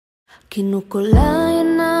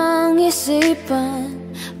Kinukulayan ng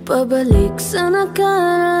isipan, pabalik sa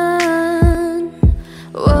nakaraan.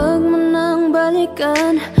 Huwag mo nang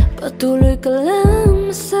balikan, patuloy ka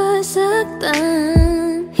lang masasaktan.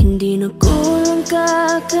 Hindi na kulang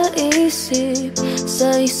kakaisip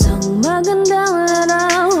sa isang magandang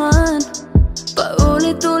larawan.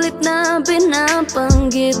 Paulit-ulit na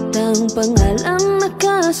binabanggit ang pangalang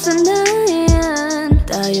nakasanayan.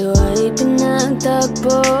 Tayo ay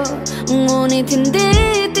pinagtagpo, ngunit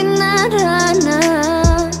hindi tinarana.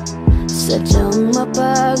 Sadyang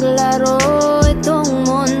mapaglaro itong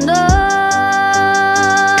mundo.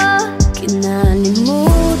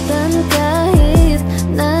 Kinalimutan kahit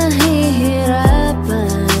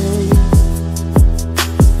nahihirapan,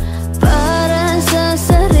 para sa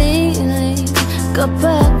sariling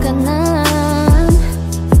kapakanan.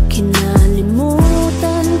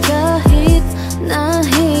 Kinalimutan kahit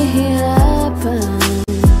nahihirapan,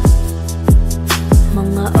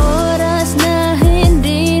 mga oras na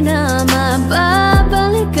hindi na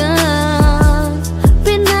mababalikan.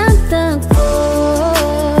 Pinagtagpo,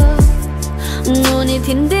 ngunit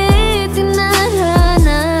hindi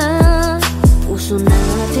tinarana. Puso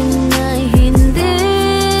natin ay hindi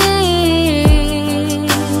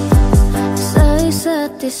sa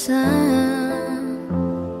isa't isa.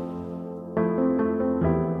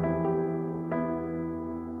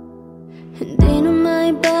 Hindi na may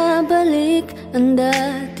babalik ang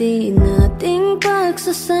dati nating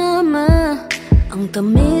pagsasama. Ang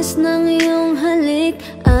tamis ng iyong halik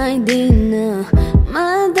ay di na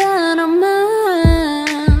madarama.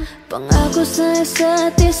 Pangako sa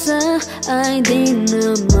isa't isa ay di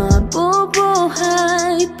na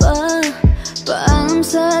mabubuhay pa. Paalam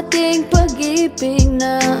sa ating pag-ibig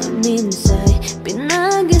na minsay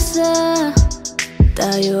pinag-isa.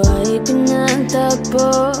 Tayo ay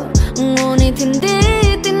pinagtagpo, ngunit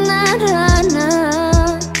hindi tinarana.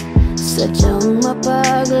 Sadyang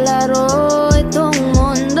mapaglaro itong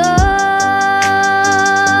mundo.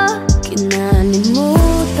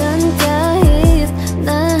 Kinalimutan kahit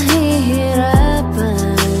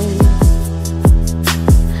nahihirapan,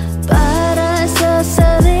 para sa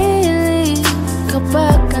sariling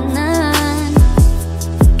kapakanan.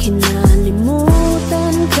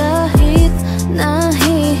 Kinalimutan kahit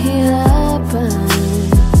nahihirapan,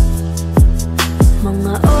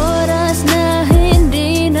 mga oras na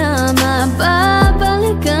hindi na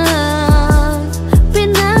mababalikan.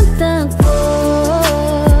 Pinagtagpo,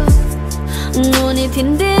 ngunit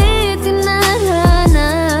hindi tinarana.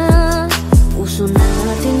 Puso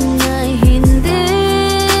natin ay hindi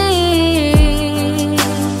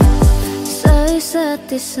sa isa't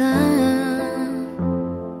isa.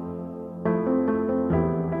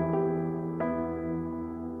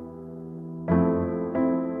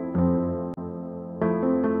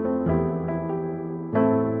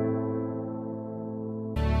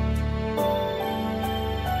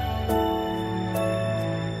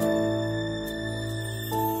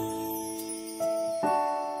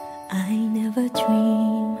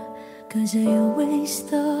 Cause I always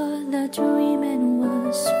thought that dreaming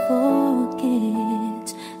was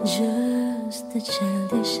forget, just a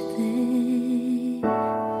childish thing.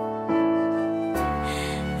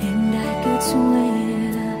 And I could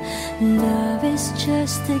swear love is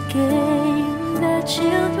just a game that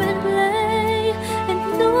children play, and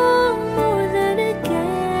no more than a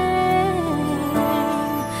game.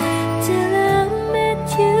 Till I met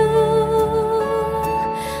you,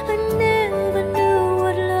 I never knew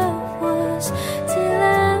what love was. Till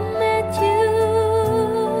I met you,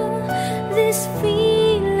 this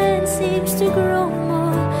feeling seems to grow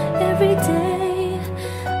more every day.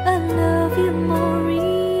 I love you more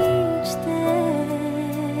each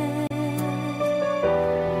day.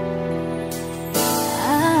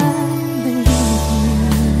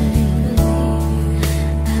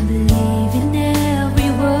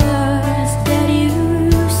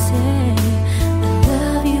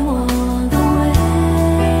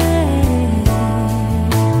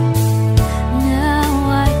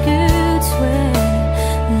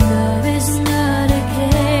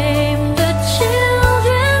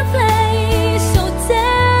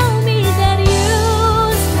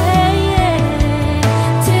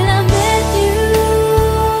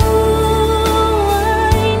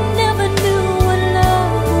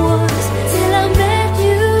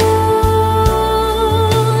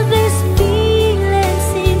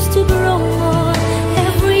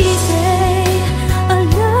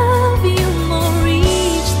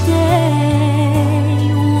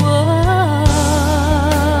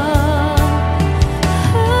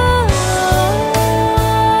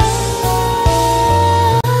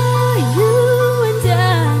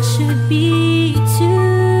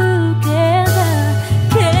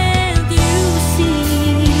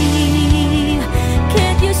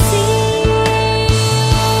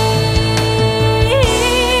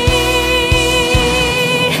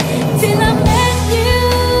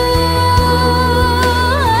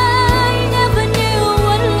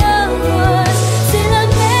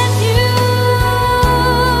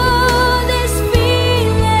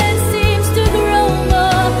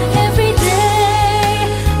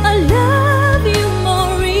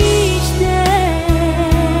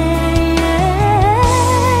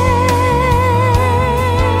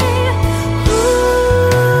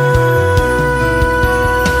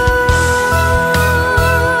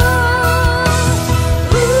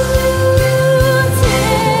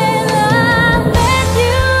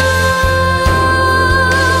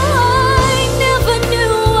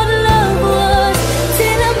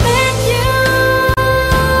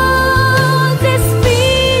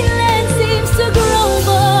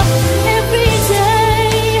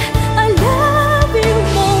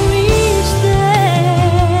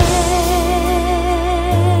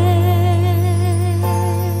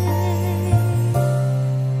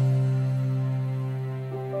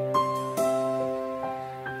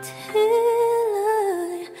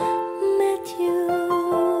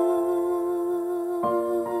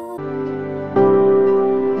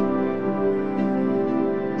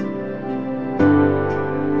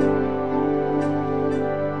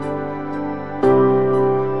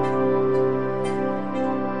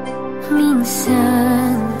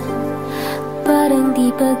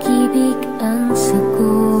 pag-ibig ang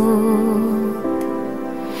sagot.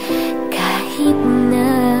 Kahit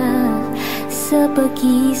na sa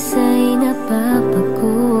pag-isa'y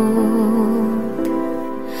napapagod,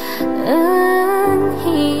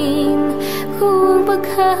 anhin ko ang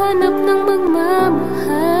paghahanap ng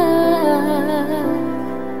magmamahal.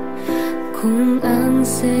 Kung ang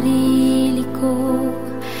sarili ko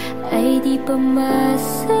ay di pa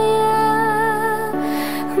masaya,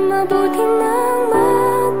 mabuti nang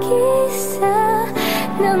mag-isa,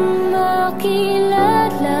 nang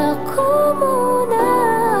makilala ko muna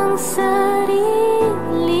ang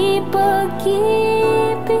sarili.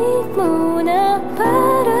 Pag-ibig muna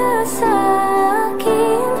para sa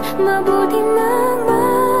akin, mabuti nang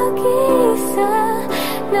mag-isa,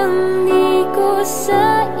 nang di ko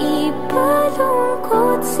sa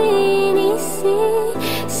ipalungkot sinisisi.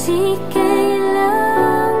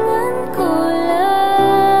 Kailangan ko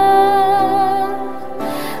lang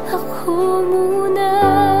ako muna.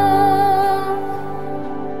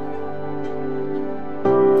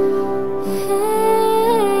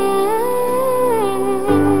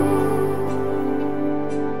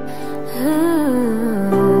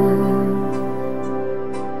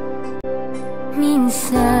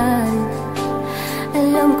 Minsan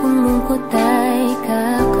alam kong lungkot ay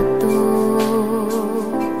kakatok,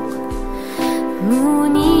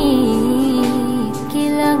 ngunit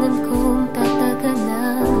kailangan kong tatagan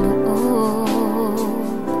ng loob.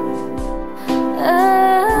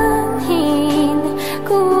 Anhin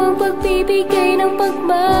ko ang pagbibigay ng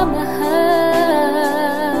pagmamahal.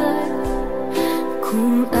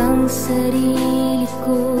 Kung ang sarili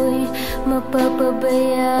ko'y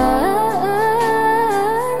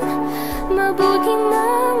mapapabayaan, mabuti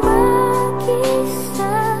nang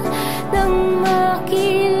mag-isa, nang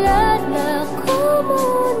makilala ko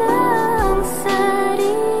muna ang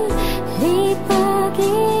sarili.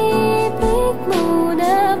 Pag-ibig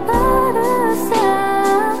muna para sa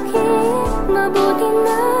akin, mabuti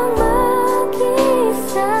nang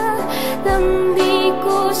mag-isa, nang di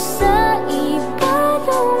ko sa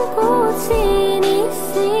ipalungkot sinisisi.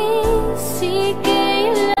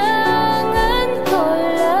 Kailangan ko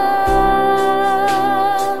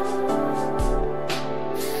lang.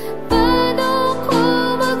 Paano ko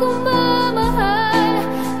magmamahal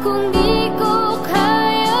kung di ko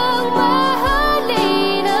kayang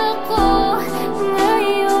mahalin ako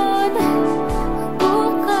ngayon?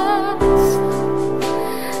 Bukas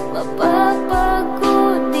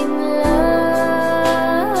mapapagod din lang.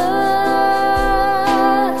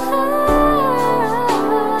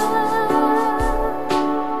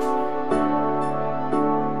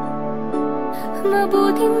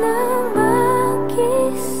 Mabuti nang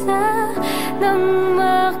mag-isa, nang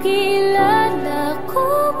makilala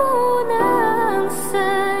ko muna ang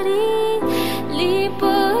sarili.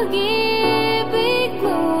 Pag-ibig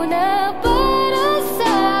muna para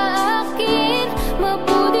sa akin,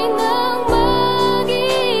 mabuti nang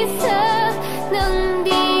mag-isa, nang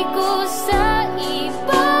di ko sa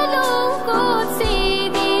ipalungkot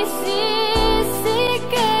sinisisi.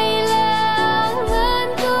 Kailangan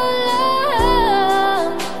ko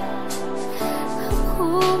lang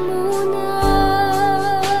ako muna.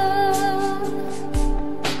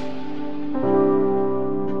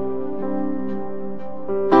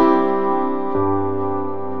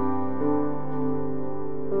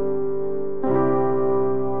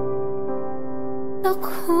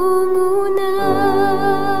 Ako muna.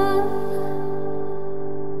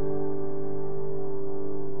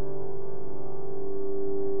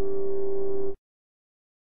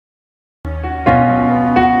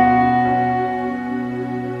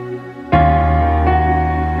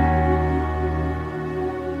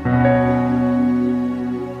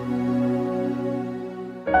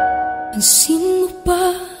 Pansin mo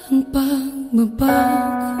ba ang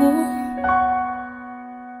pagbabago?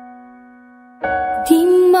 Di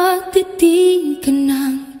matitigan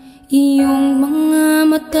ng iyong mga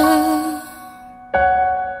mata,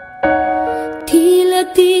 tila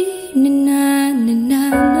di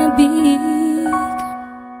nananabig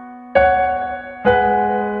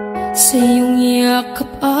sa iyong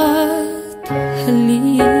yakap at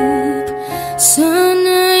halik.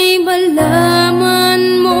 Sana'y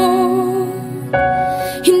malaman mo,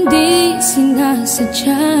 hindi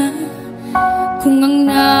sinasadya. Kung ang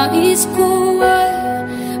nais ko ay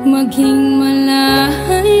maging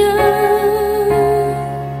malaya,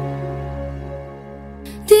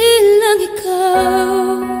 di lang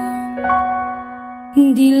ikaw,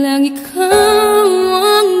 di lang ikaw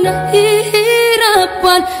ang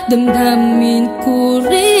nahihirapan. Damdamin ko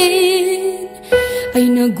rin ay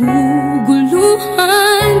naguguluhan.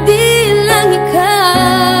 Di lang ikaw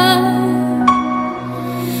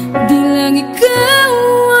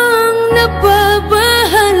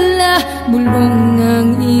nababahala, bulong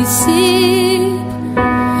ng isip.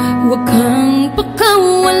 Huwag kang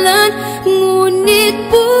pakawalan, ngunit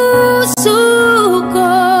puso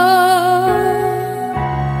ko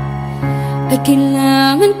ay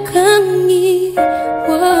kailangan kang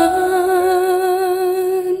iwan.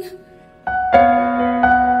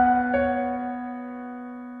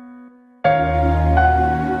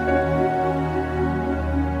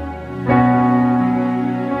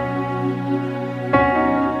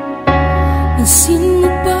 Pansin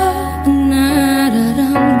mo ba ang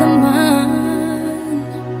nararamdaman?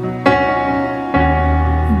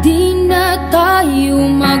 Di na tayo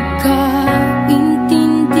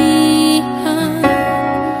magkaintindihan,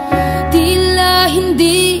 tila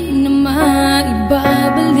hindi na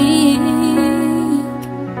maibabalik.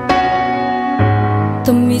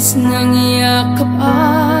 Tamis ng yakap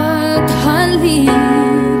at halik,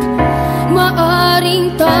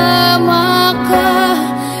 maaring tama ka.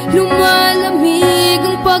 Lumalamig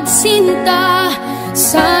ang pagsinta,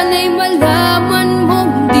 sana'y malaman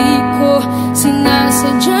mong di ko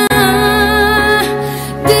sinasadya.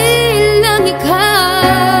 Di lang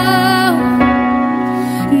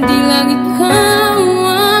ikaw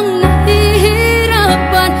ang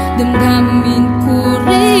nahihirapan. Damdamin ko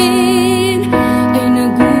rin ay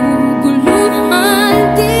naguguluhan.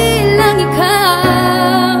 Di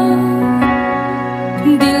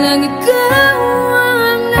lang ikaw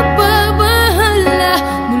ang nababahala,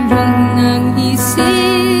 bulong ng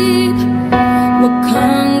isip. Huwag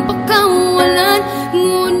kang pakawalan,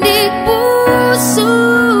 ngunit puso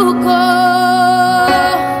ko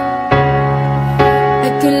ay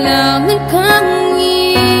kailangan kang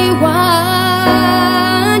iwan.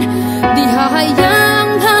 Di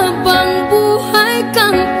hahayang habang buhay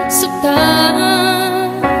kang saktan,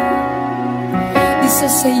 di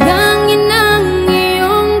sasayangin ang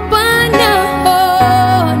iyong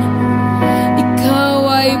panahon. Ikaw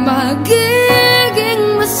ay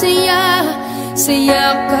magiging masaya sa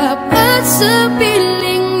yakap at sa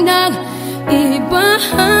piling ng iba.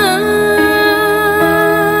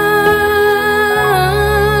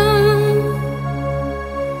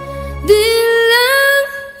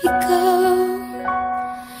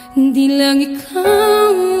 Di lang ikaw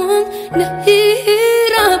ang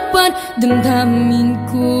nahihirapan. Damdamin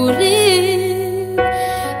ko rin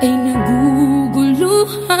ay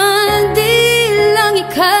naguguluhan. Di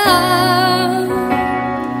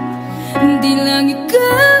lang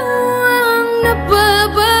ikaw ang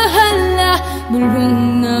nababahala,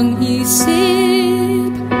 bulong ng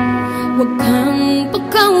isip. Huwag kang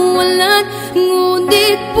pagkawalan,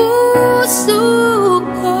 ngunit puso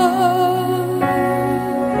ko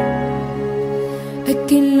ay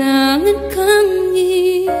kailangan kang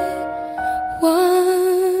iwan.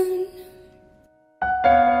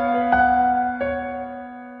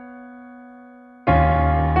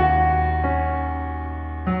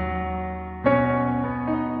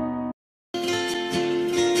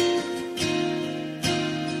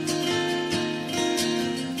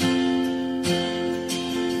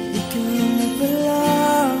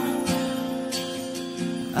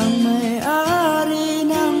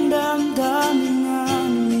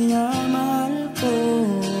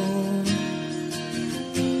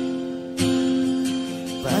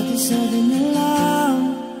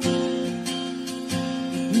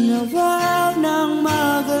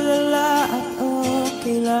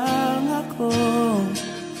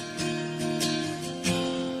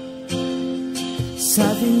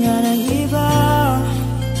 Sabi nga ng iba,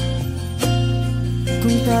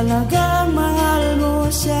 kung talagang mahal mo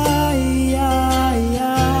siya,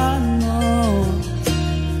 hayaan mo.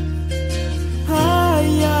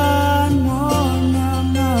 Hayaan mo na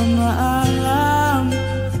mamaalam.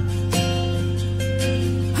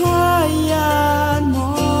 Hayaan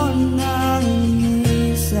mo nang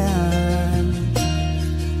minsan.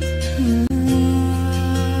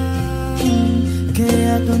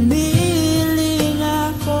 Kaya tumiling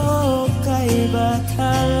ako kay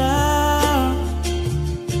Bathala,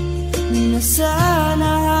 na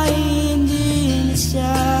sana ay hindi na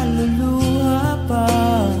siya luluha pa,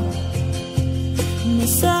 na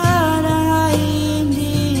sana ay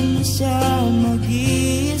hindi na siya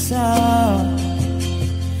mag-isa,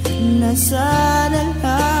 na sana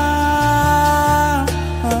lang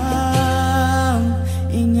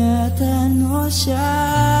ingatan mo siya.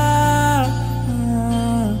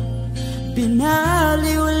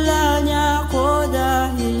 Binalewala niya ako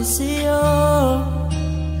dahil sa'yo,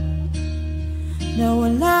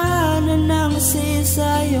 nawala na ng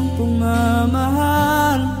sisa yung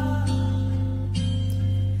pagmamahal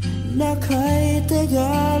na kahit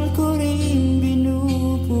tagal ko rin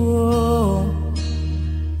binubuo.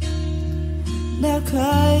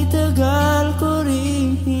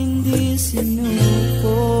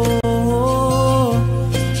 sinuko.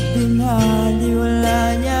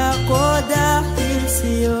 Binaliwala niya ako dahil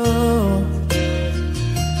sa'yo,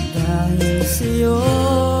 dahil sa'yo.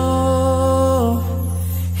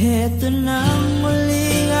 Heto nang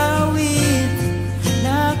muling awit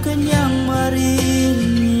na kanyang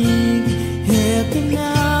maririnig. Heto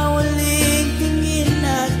na uling tingin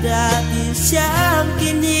na dati siyang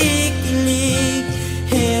kinikilig.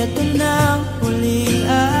 Heto na uling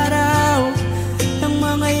araw ng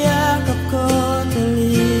mga yakap ko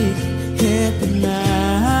talik. Heto na,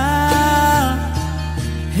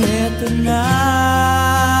 heto na.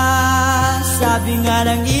 Sabi nga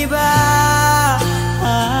ng iba,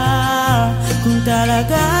 kung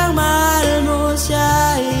talagang mahal mo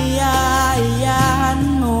siya, iyayahan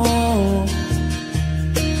mo.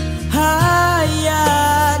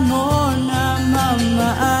 Hayaan mo na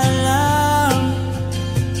mamaalam.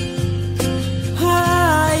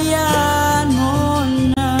 Hayaan mo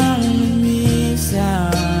nang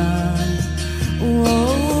lumisan.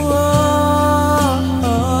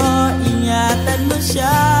 Ingatan mo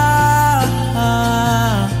siya.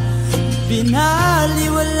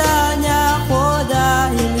 Binaliwala niya ako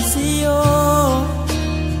dahil sa'yo.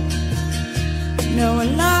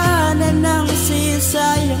 Nawala na ng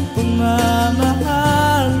sisayang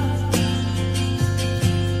pagmamahal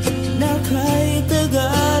na kahit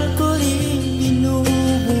tagal ko rin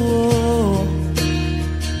binubuo,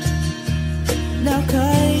 na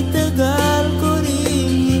kahit tagal ko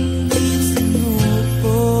rin hindi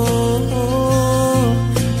sinuko.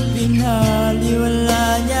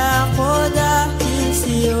 Binaliwala niya ako dahil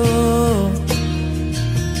sa'yo,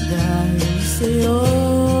 dahil sa'yo.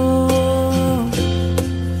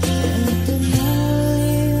 Ito na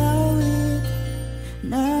uling awit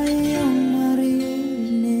na iyong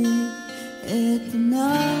marinig. Ito na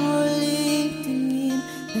uling tingin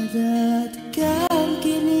na dati kang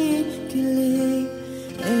kinikilig.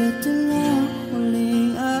 Ito na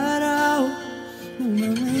uling araw ng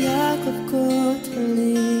mga yakap ko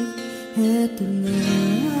talik. Ito na,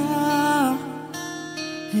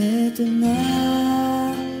 ito na,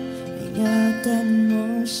 ingatan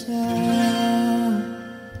mo siya.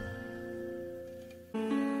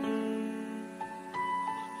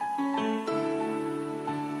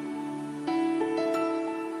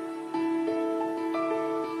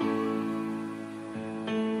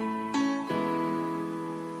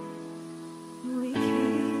 We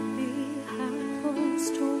keep behind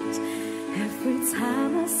closed doors. Every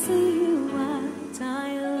time I see you, I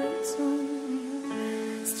die a little new.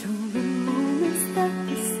 Still the moments that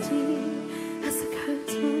we steal as the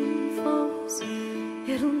curtain falls.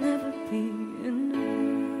 It'll never be enough.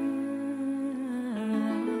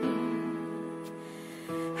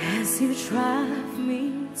 As you drive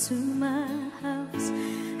me to my house,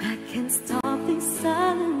 I can't stop these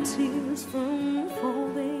silent tears from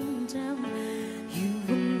falling down. You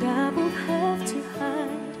and I both have to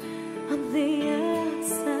hide on the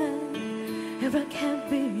outside. If I can't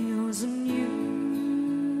be yours and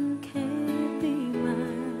you can't be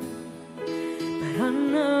mine, but I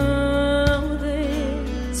know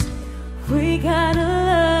this, we got a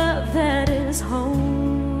love that is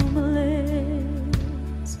homeless.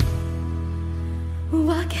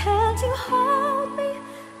 Why can't you hold me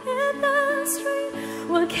in the street?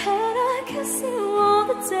 Why can't I kiss you on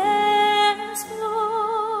the dance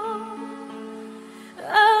floor?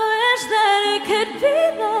 I wish that it could be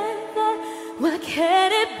like that. Why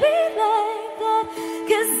can't it be like that?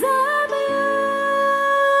 'Cause I'm yours.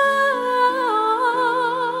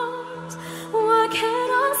 Why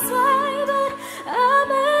can't I say that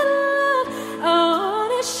I'm in love? I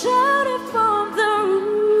wanna shout it from the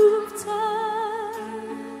rooftops.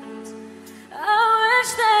 I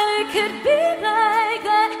wish that it could be like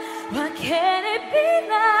that. Why can't it be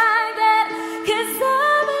like that? 'Cause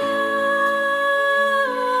I'm yours.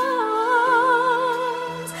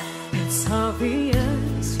 It's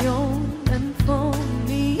obvious you're meant for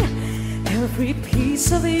me. Every piece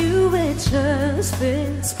of you, it just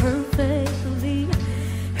fits perfectly.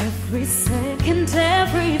 Every second,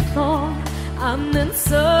 every thought, I'm in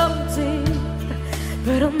so deep,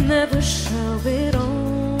 but I'll never show it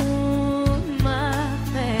on my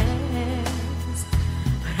face.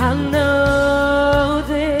 But I know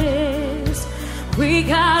this, we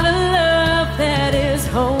got a love that is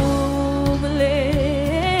homeless.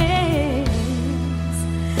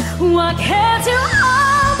 Why can't you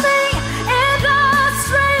hold me in the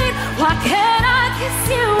street? Why can't I kiss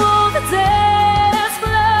you on the dance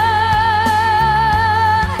floor?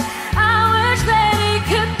 I wish that it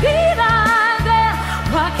could be like that.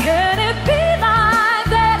 Why can't it be like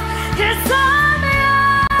that? 'Cause I'm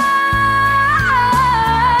yours.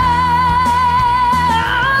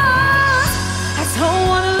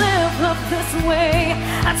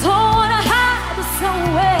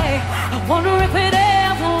 wonder if it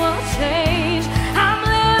ever will change. I'm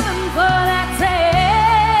living for that day,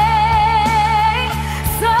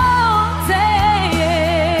 someday.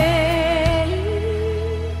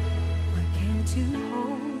 Why can't you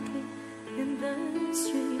hold me in the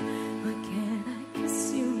street? Why can't I kiss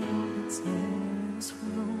you on the terrace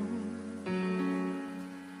floor?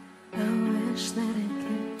 I wish that it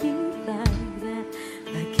could be like that.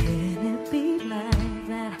 Why can't it be like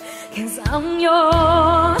that? 'Cause I'm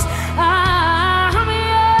yours, I'm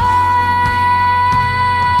yours.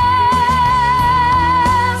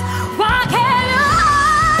 Why can't you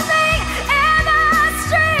hold me in the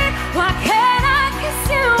street? Why can't I kiss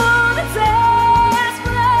you on the dance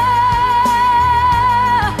floor?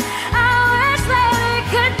 I wish that it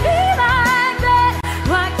could be like that.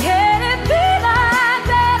 Why can't it be like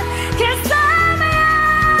that? 'Cause I'm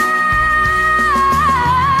yours.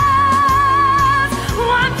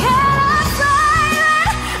 Why can't I say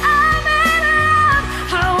that I'm in love?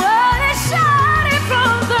 I wanna shout it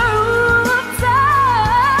from the rooftops.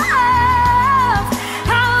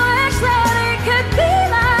 I wish that it could be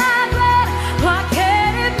like that. Why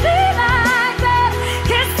can't it be like that?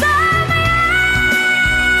 'Cause I'm yours.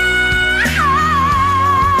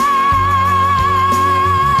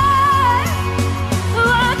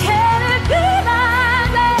 Why can't it be like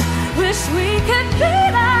that? Wish we could be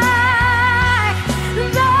like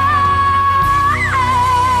that.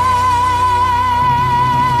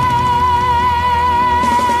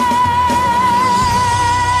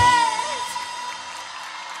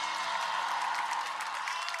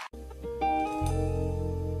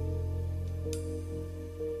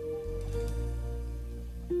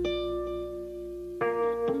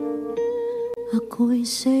 Ako'y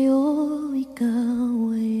sa'yo,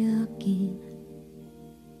 ikaw ay akin.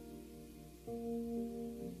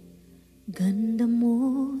 Ganda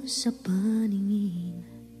mo sa paningin.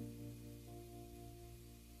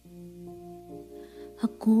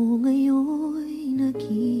 Ako ngayon'y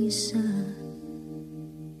nag-iisa.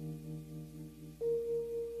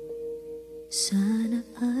 Sana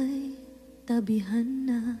ay tabihan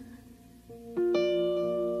na.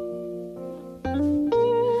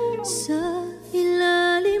 Sa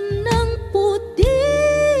ilalim ng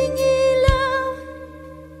puting ilaw,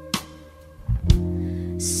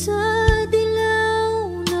 sa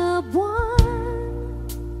dilaw na buwan,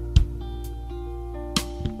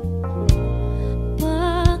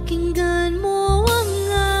 pakinggan mo ang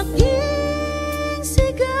aking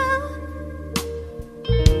sigaw.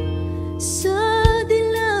 Sa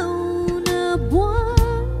dilaw na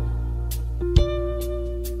buwan,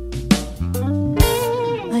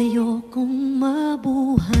 ayokong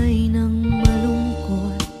mabuhay ng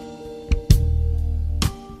malungkot.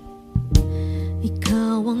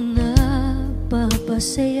 Ikaw ang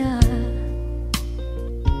nagpapasaya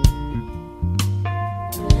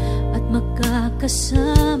at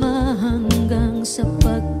makakasama hanggang sa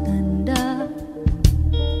pagtanda.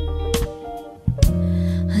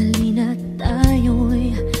 Halina't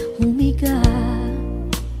tayo'y humiga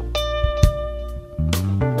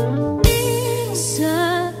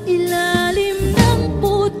sa ilalim ng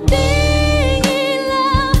puting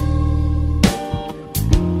ilaw,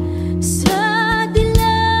 sa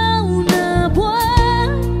dilaw na buwan.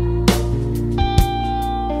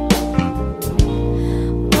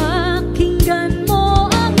 Pakinggan mo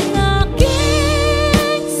ang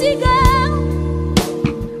aking sigaw.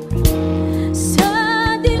 Sa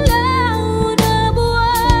dilaw na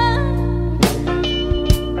buwan,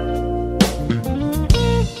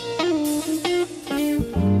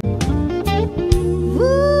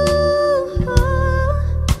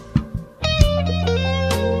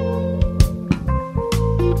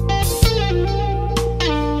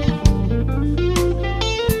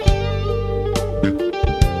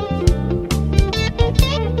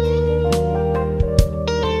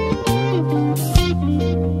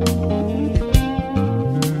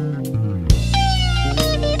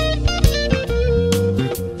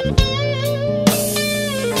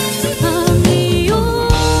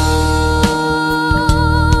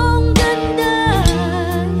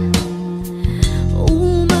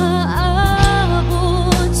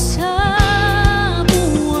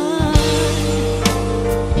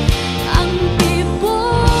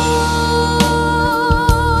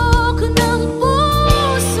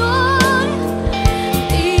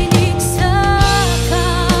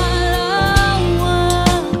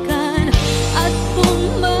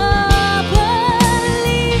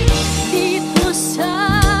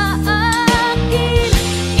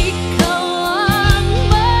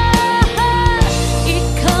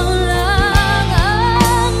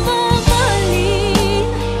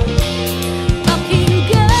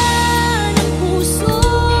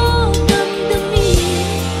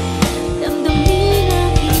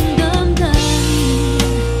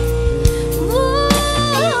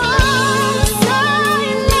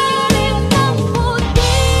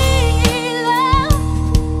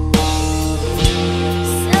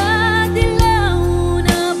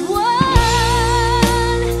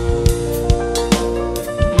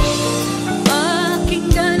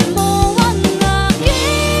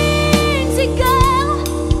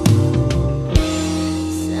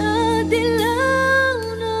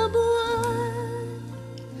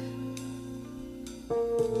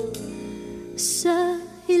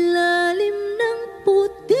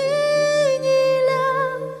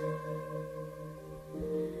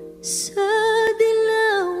 sa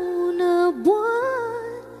dilaw na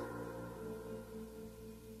buwan.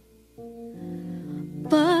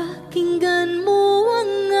 Pakinggan mo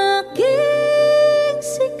ang aking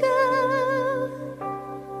sigaw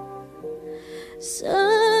sa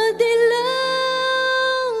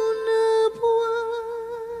dilaw na buwan.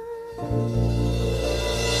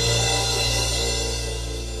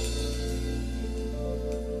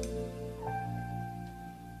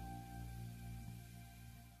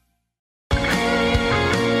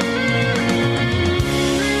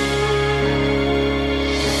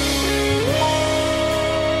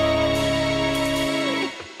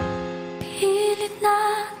 Pilit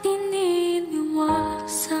natin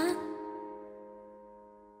iniwasan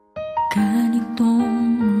ganitong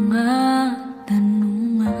mga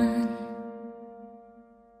tanungan.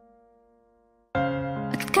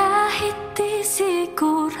 At kahit di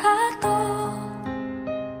sigurado,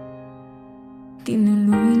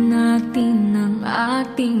 tinuloy natin ang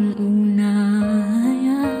ating unayan.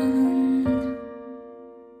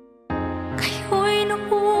 Kayo'y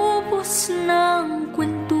naubos ng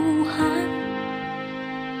kwentuhan,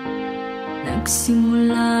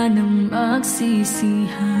 nagsimula ng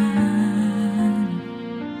magsisihan.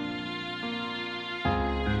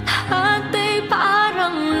 Lahat ay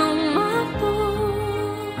parang lumabo,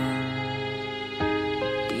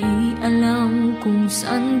 di alam kung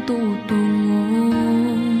saan tutungo.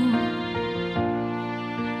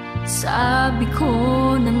 Sabi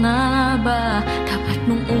ko na nga ba, dapat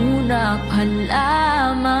nung una pa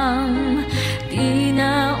lamang, di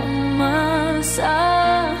na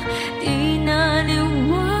umasa, di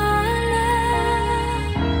naniwala,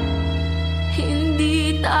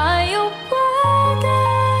 hindi tayo pwede.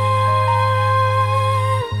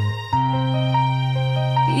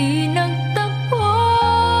 Pinagtagpo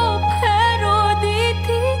pero di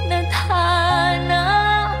tinadhana,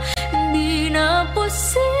 hindi na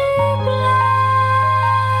posible.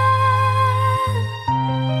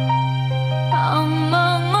 Ang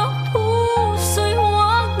mga puso'y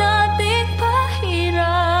huwag nating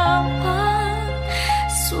pahirapan,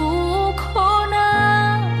 suko na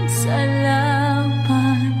sa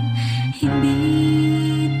laban, hindi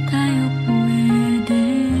tayo pwede.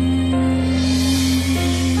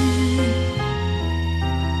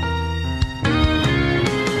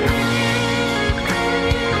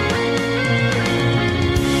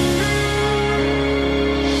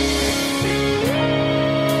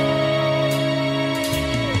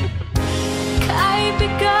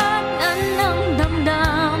 Kaibiganan ng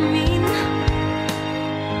damdamin,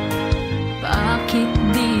 bakit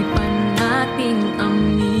di pa natin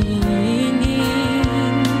aminin?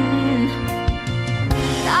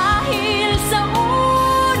 Dahil sa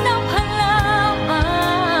unang halaman,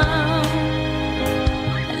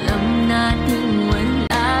 alam natin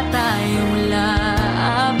wala tayong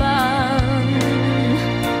laban.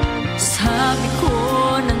 Sabi ko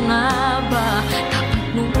na nga ba, dapat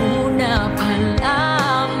nung una pa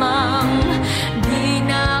lamang, di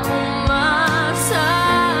na umasa,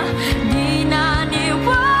 di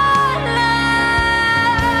naniwala,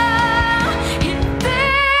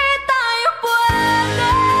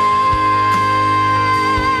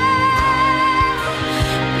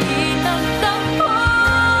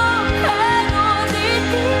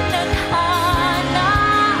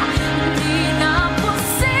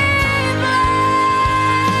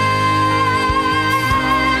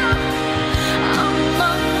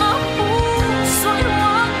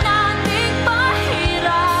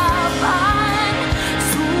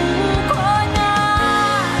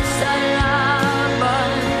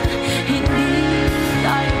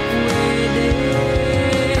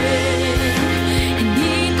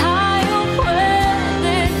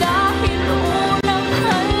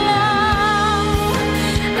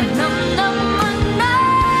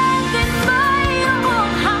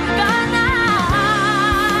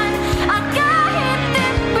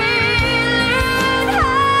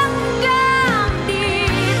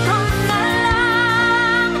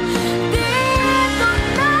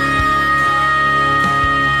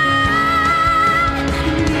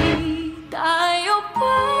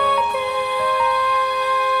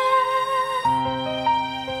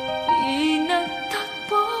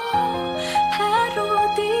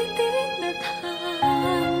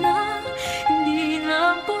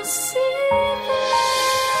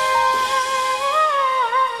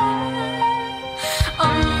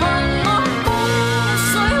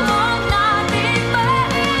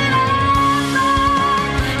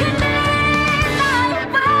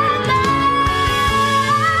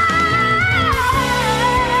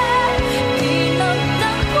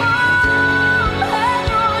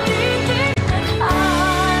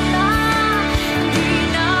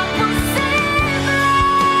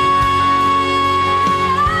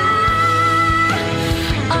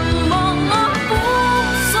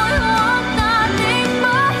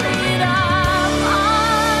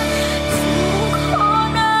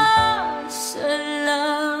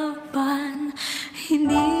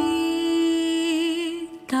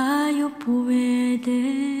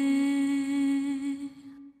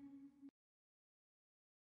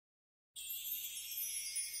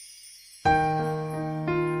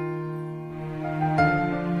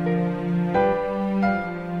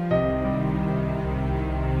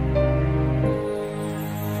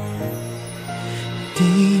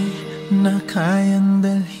 ang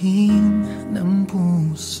dalhin ng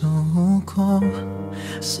puso ko.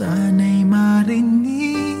 Sana'y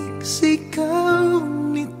marinig sigaw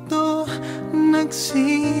nito,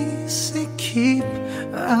 nagsisikip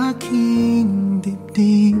aking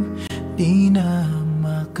dibdib. Di na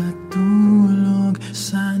makatulog,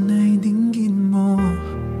 sana'y dinggin mo.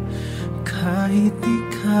 Kahit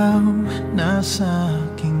ikaw nasa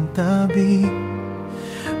aking tabi,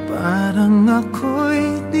 parang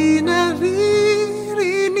ako'y di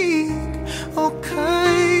naririnig o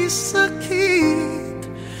kay sakit.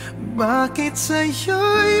 Bakit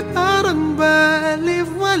sa'yo'y parang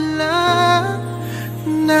baliwala?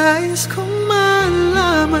 Nais kong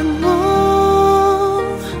malaman mo,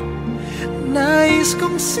 nais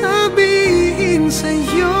kong sabihin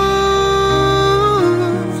sa'yo,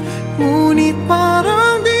 ngunit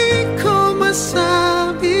parang di ko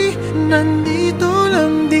masabi. Nandito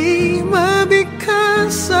lang, di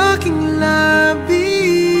mabigkas sa aking labi.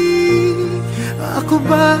 Ako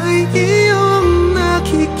ba ay iyong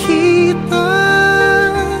nakikita?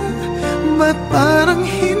 Ba't parang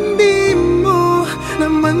hindi mo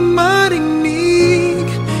naman marinig?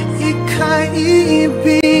 Ika'y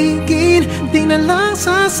iibigin, di na lang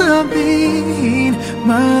sasabihin.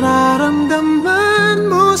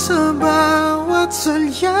 Mararamdaman mo sa bawat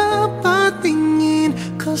sulyap at tingin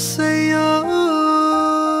ko sa'yo.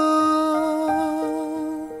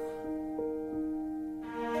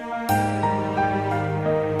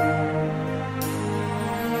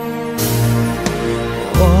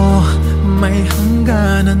 Oh, may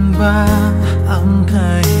hangganan ba ang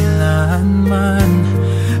kailanman?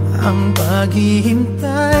 Ang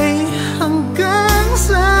paghihintay hanggang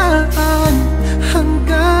saan?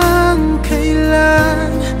 Hanggang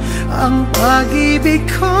kailan? Ang pag-ibig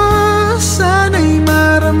ko sana'y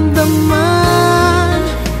maramdaman.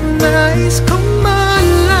 Nais kong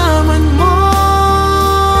malaman mo,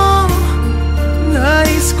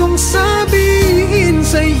 nais kong sabihin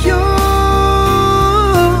sa'yo,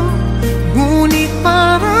 ngunit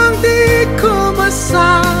parang di ko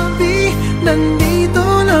masabi. Nandito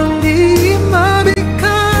lang, di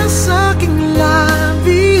mabigkas sa aking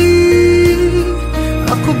labi.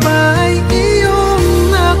 Ako ba'y iyong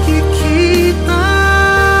nakikita?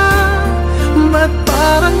 Ba't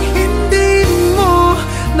parang hindi mo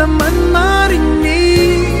naman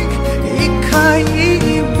marinig? Ika'y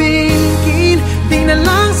iibigin, di na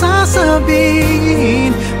lang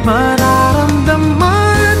sasabihin.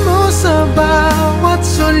 Mararamdaman mo sa bawat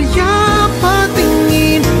sulyap at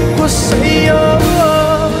tingin ko sa'yo.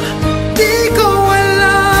 Di ko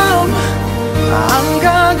alam ang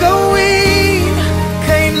gagawin,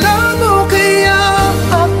 kailan mo kaya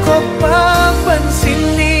ako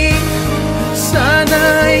papansinin?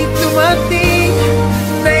 Sana'y dumating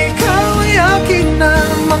na ikaw ay akin na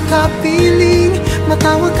makapiling.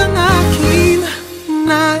 Matawag kang akin,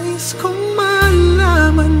 nais kong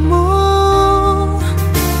malaman mo,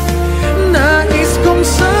 nais kong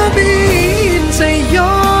sabihin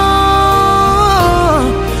sa'yo,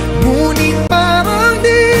 ngunit parang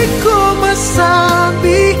di ko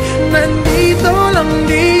masabi. Nandito lang,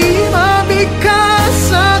 di mabigkas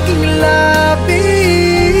sa aking labi.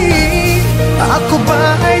 Ako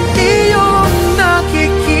ba ay iyong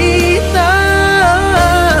nakikita?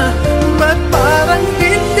 Ba't parang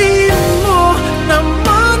hindi mo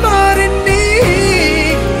naman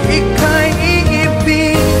marinig? Ika'y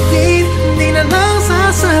iibigin, di na lang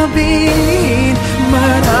sasabihin.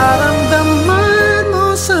 Mararamdaman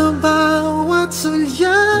mo sa bawat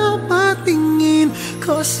sulyap at tingin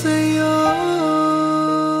ko sa'yo.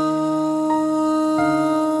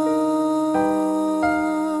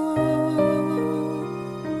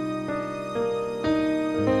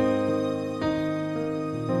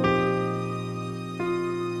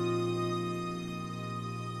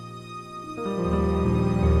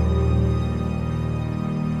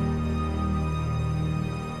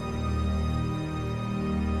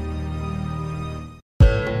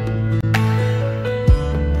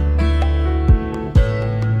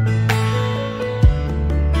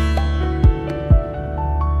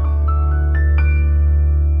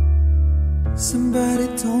 Somebody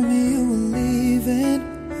told me you were leaving,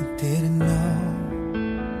 I didn't know.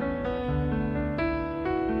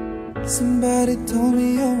 Somebody told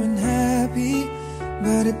me you're unhappy,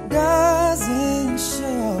 but it doesn't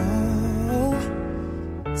show.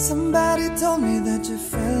 Somebody told me that you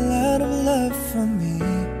fell out of love for me,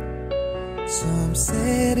 so I'm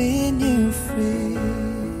setting you free.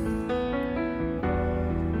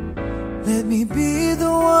 Let me be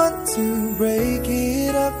the one to break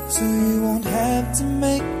it up, so you won't have to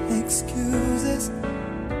make excuses.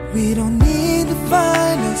 We don't need to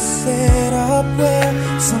find a setup where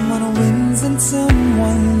someone wins and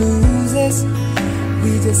someone loses.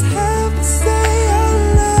 We just have to say our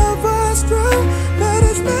love was true, but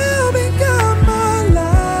it's now become my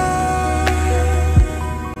life.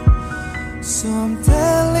 So I'm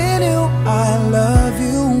telling you I love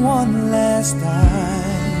you one last time.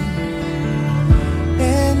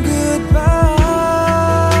 And goodbye,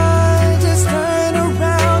 just turn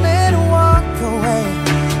around and walk away.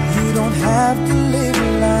 You don't have to live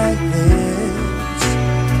like this.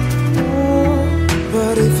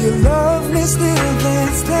 But if you love me still, then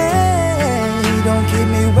stay. Don't keep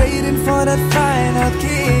me waiting for that final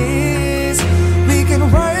kiss. We can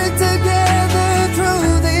work together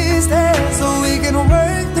through these days, so we can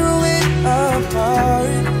work through it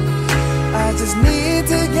apart. I just need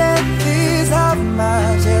to get this off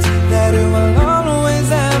my chest, that it will always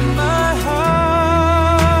have my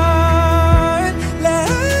heart.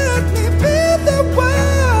 Let me be the one.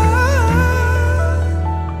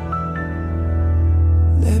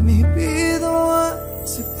 Let me be the one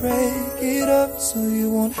to break it up, so you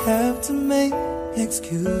won't have to make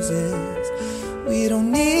excuses. We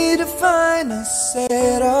don't need to find a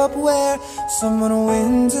setup where someone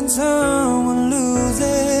wins and someone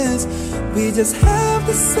loses. We just have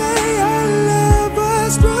to say our love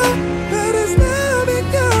was true, but it's now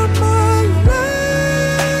become my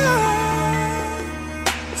life.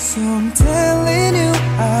 So I'm telling you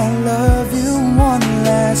I love you one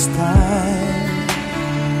last time.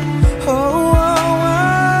 Oh,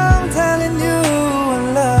 I'm telling you I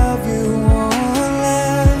love you one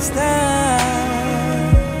last time.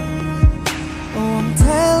 Oh, I'm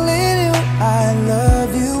telling you I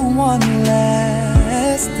love you one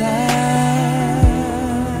last time.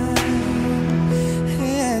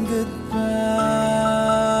 And goodbye,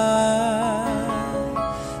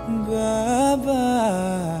 bye-bye.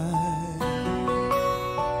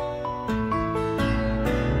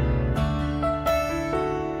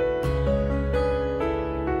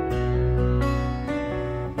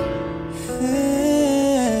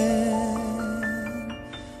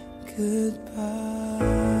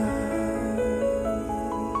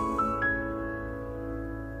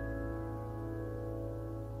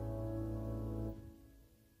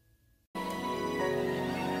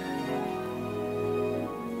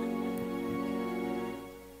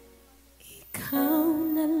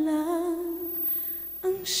 Ikaw na lang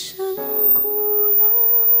ang siyang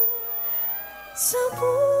kulang sa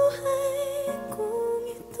buhay kong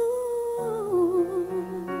ito.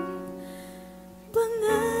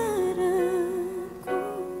 Pangarap ko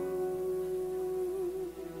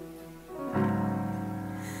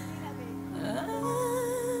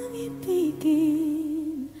ang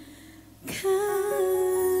ibigin ka.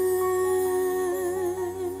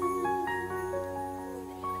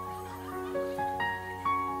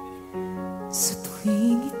 Sa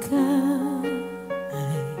tuwing ikaw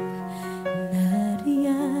ay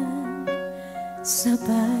nariyan,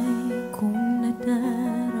 sabay kong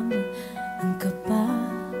nadarama ang kaba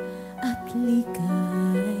at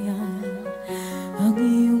ligaya. Ang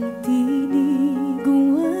iyong tinig,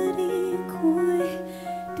 wari ko'y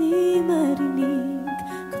di marinig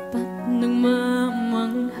kapag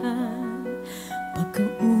nagmamangha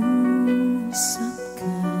pagkausap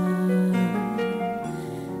ka.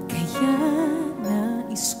 Kaya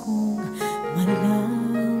nais kong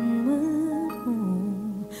malaman mo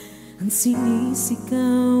ang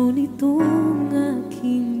sinisigaw nitong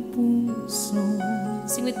aking puso.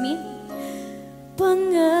 Sing with me.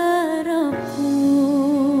 Pangarap ko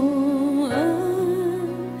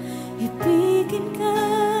ang ibigin ka,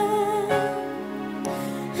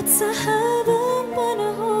 at sa habang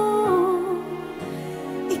panahon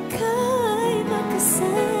ikaw ay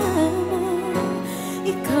makasama.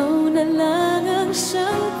 Ikaw na lang ang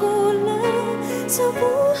siyang kulang sa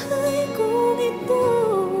buhay kong ito.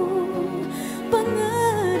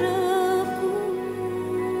 Pangarap ko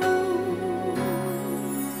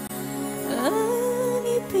ang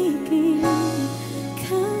ibigin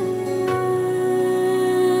ka.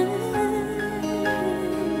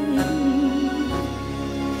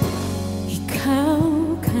 Ikaw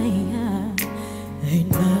kaya ay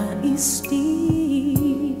nais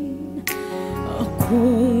din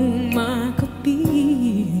akong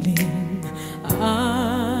makapiling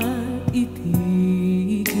at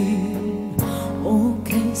ibigin. O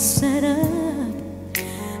kay sarap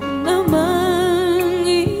namang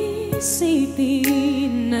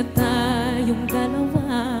isipin na tayong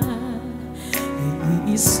dalawa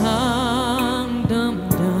ay isang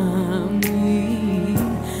damdamin.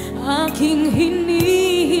 Aking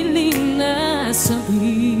hinihiling na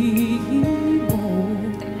sabihin mo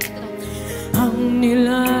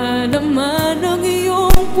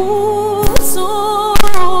puso.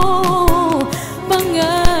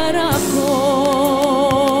 Pangarap ko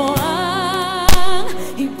ang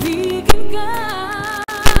ibigin ka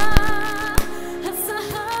at sa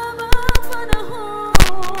habang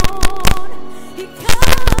panahon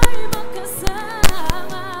ika'y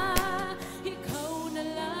makasama. Ikaw na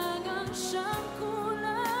lang ang siyang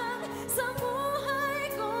kulang sa buhay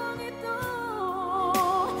kong ito.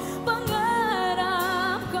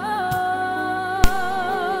 Pangarap ko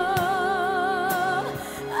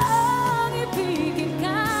ang ibigin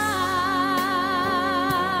ka.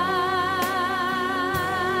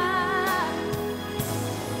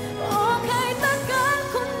 O kahit tagal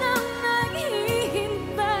ko nang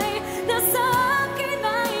naghihintay na sa akin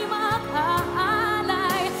ay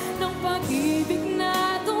makaalay ng pag-ibig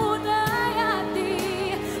na tunay at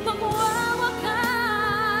di magwawakas.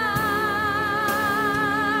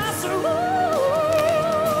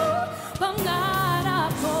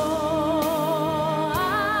 Pangarap ko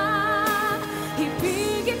ang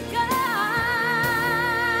ibigin ka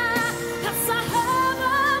at sa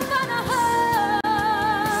habang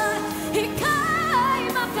panahon ika'y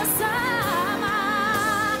makasama.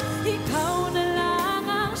 Ikaw na lang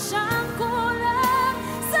ang siyang kulang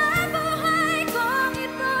sa buhay kong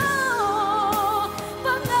ito.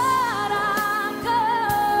 Pangarap ko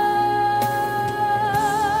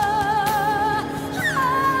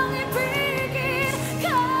ang ibigin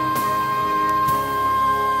ka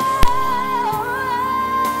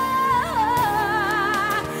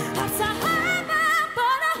at sa habang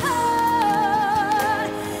panahon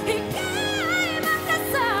ika'y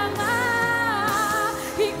makasama.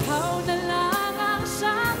 Ikaw na lang ang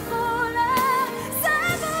siyang kulang sa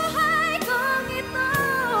buhay kong ito.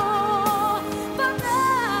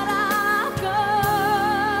 Pangarap ko,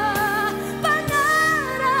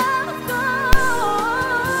 pangarap ko,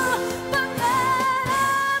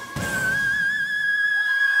 pangarap ko.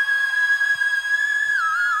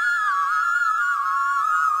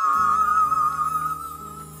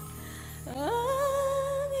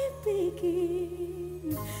 Ang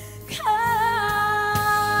ibigin ka.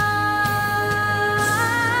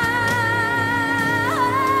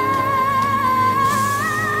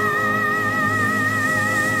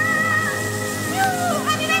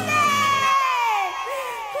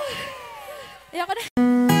 Ayoko na.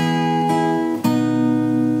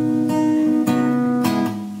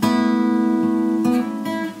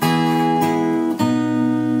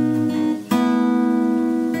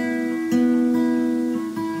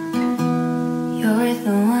 You're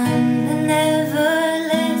the one that never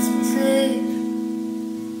lets me sleep.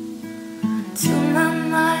 To my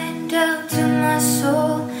mind, down to my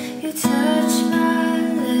soul, you touch my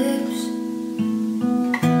lips.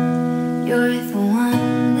 You're the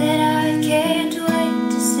one that I can't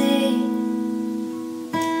wait to see.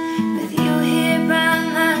 With you here by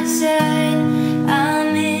my side,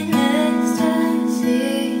 I'm in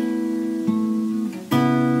ecstasy.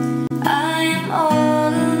 I am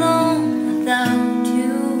all alone without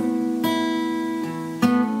you.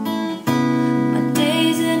 My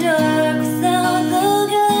days are dark without the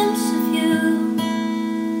glimpse of you.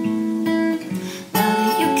 Now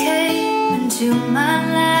that you came into my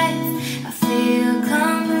life, I feel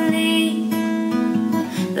complete.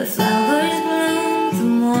 The flowers bloom, the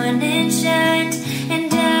morning shines,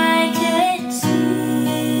 and I can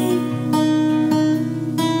see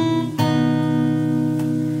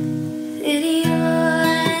that your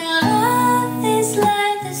love is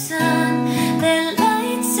like the sun that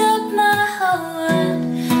lights up my whole world.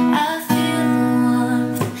 I feel the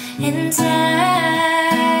warmth inside.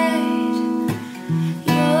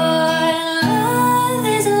 Your love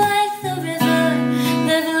is like the river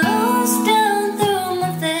that flows down through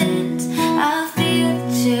my veins. I feel the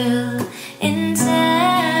chill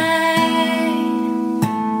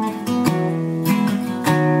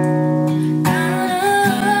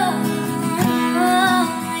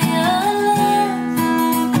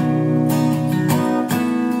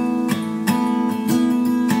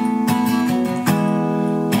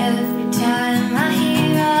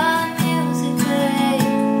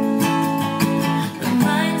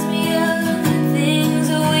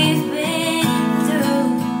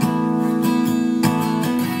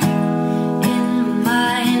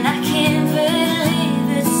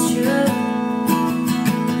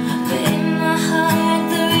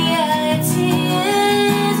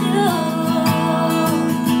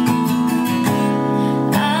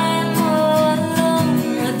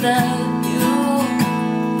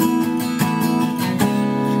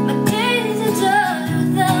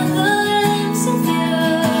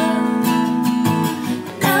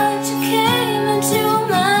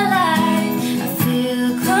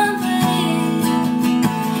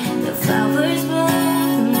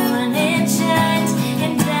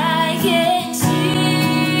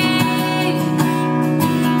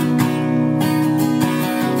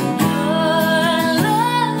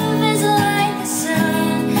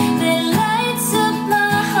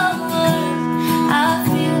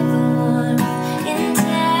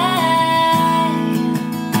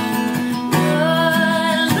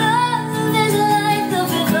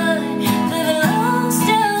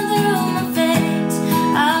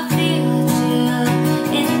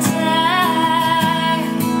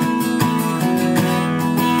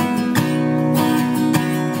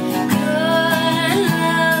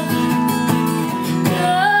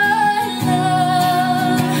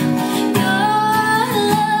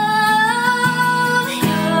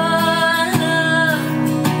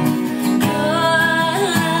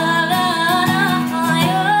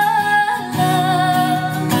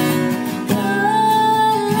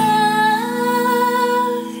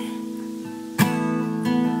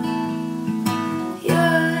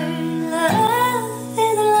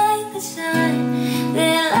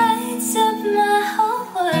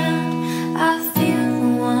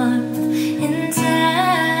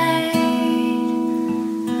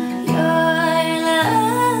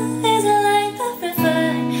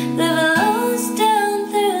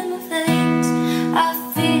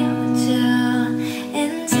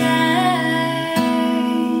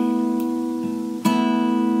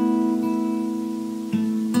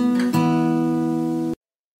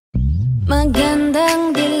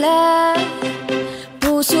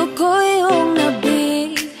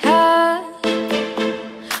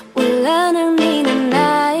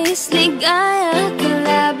nais ligaya ka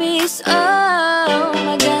labis. Oh,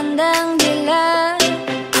 magandang dilag.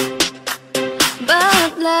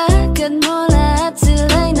 Bawat lakad mo lahat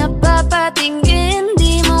sila'y napapatingin.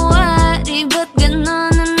 Di mawari ba't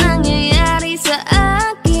ganon ang nangyayari sa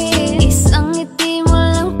akin? Isang ngiti mo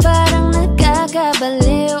lang parang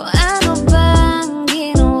nakakabaliw. Ano bang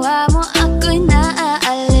ginawa mo? Ako'y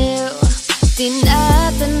naaaliw.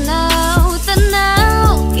 Tinatanaw,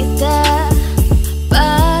 tanaw kita,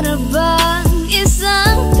 para bang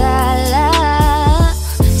isang tala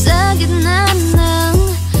sa gitna ng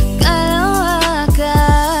kalawakan.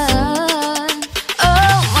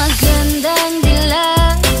 Oh, magandang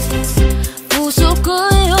dilag, puso ko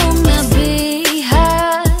yung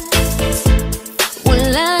nabihag.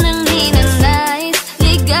 Wala nang ninanais,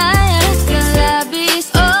 ligaya ka labis.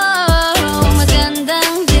 Oh,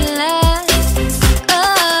 magandang dilag.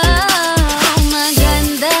 Oh,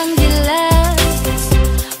 magandang dilag,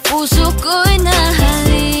 puso ko'y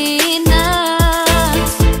nahalina.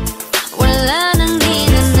 Wala nang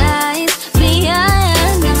ninanais,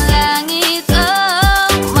 biyaya ng langit.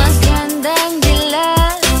 Oh, magandang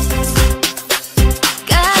dilag.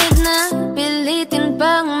 Kahit na pilitin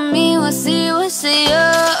pang umiwas-iwas sa'yo,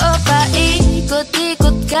 o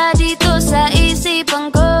paikot-ikot ka dito sa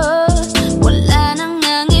isipan ko. Wala nang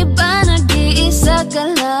ang iba, nag-iisa ka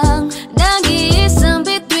lang. Nag-iisang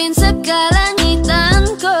bituin sa kalangitan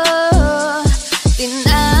ko.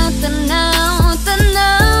 Tinatanaw,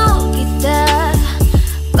 tanaw kita,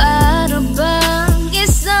 para bang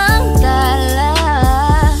isang tala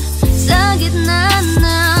sa gitna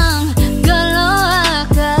ng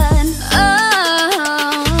kalawakan.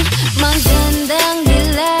 Oh, magandang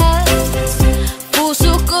dilag,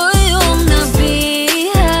 puso ko yung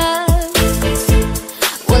nabihag.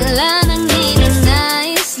 Wala nang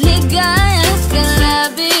ninanais, ligaya ka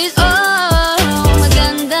labis. Oh,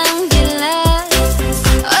 magandang dilag.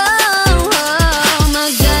 Oh,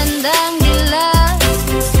 magandang dilag,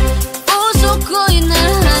 puso ko'y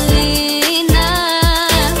nahalina.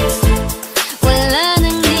 Wala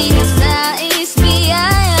nang ninanais,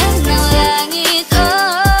 biyaya ng langit.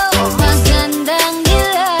 Oh, magandang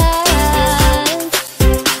dilag.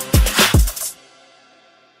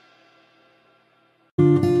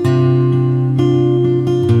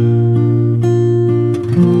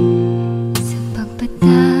 Sa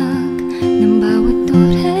pagpatak ng bawat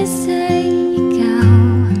oras ay ikaw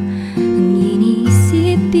ang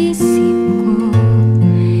iniisip-isip ko.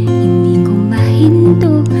 Hindi ko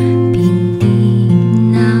mahinto pintig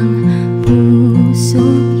ng puso.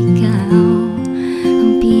 Ikaw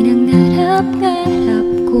ang pinangarap-ngarap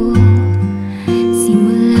ko.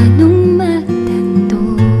 Simula nung matanto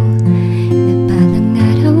na parang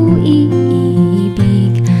araw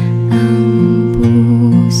iibig ang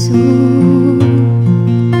puso.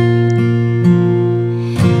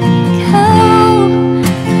 Ikaw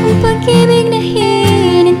ang pag-ibig na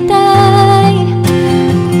hinintay.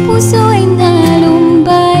 Puso ay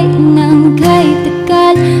nalumbay ng kahit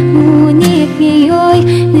tagal. Ngunit ngayon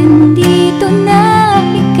nandito na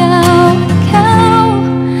ikaw. Ikaw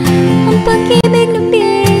ang pag-ibig na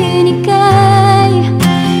binigay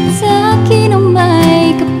sa akin ang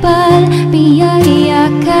may kapal. Biyaya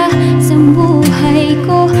ka sa buhay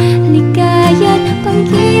ko, ligaya't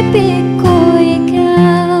pag-ibig ko ikaw.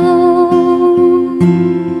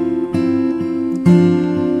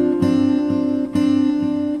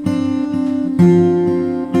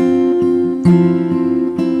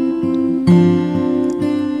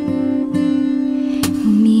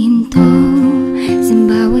 Huminto sa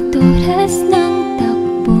bawat oras ng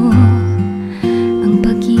takbo, ang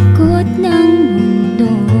pag-ikot ng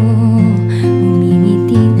mundo.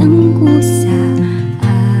 Umingiti ang kusa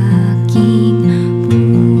aking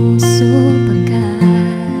puso,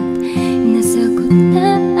 pagkat nasagot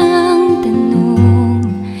na ang tanong.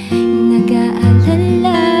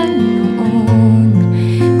 Nag-aalala noon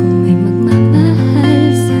kung may magmamahal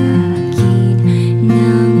sa akin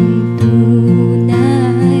ng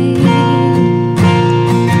tunay.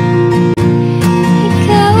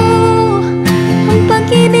 Ikaw ang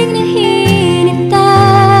pag-ibig na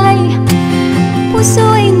hinintay. Puso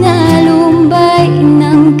ay nalumbay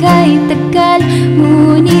ng kahit tagal.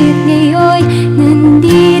 Ngunit ngayon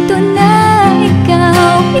nandito na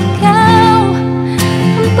ikaw. Ikaw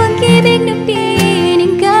ang pag-ibig na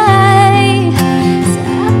binigay sa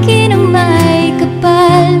akin ang may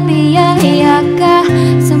kapal. Biyaya ka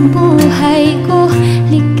sa buhay ko,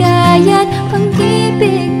 ligaya't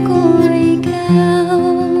pag-ibig ko ikaw.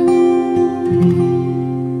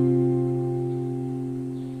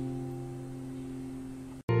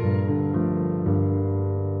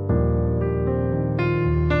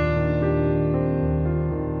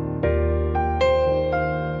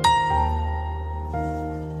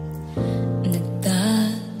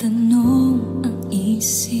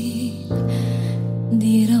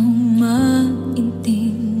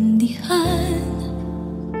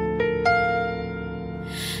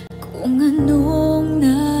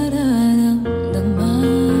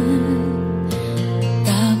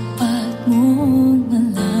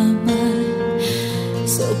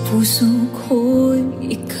 ako'y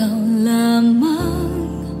ikaw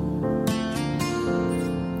lamang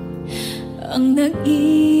ang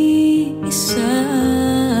nag-iisa.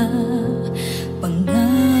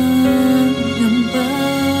 Pangangamba,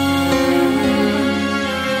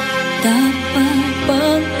 dapat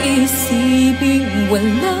bang isipin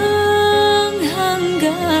walang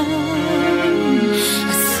hanggan?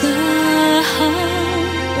 Asahan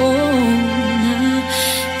mo na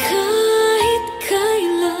kahit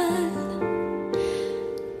kailan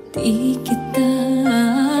di kita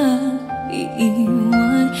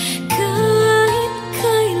iiwan. Kahit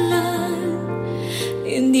kailan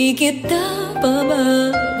hindi kita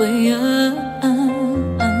pababayaan.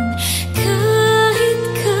 Kahit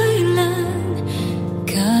kailan,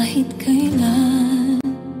 kahit kailan.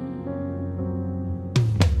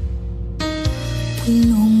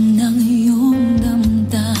 Pulong ng iyong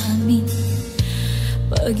damdamin,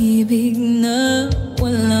 pag-ibig na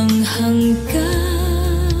walang hanggan,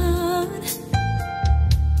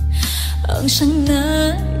 ang siyang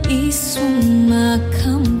nais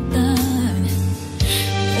sumakamtan.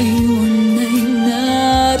 Ngayon ay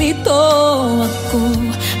narito ako,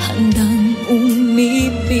 handang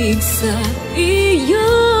umibig sa iyo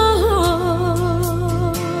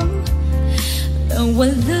na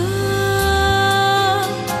walang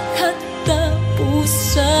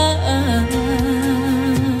katapusan.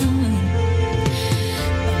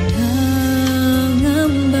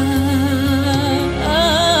 Pangangamba,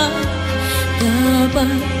 dapat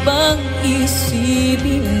bang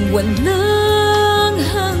isipin walang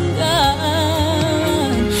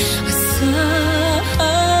hanggan? Asahan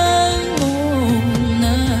mo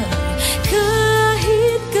na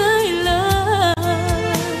kahit kailan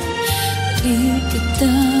di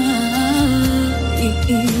kita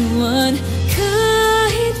iiwan.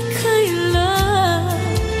 Kahit kailan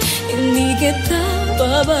hindi kita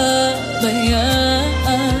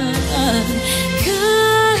pababayaan.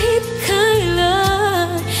 Kahit kailan,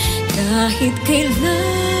 kahit kailan.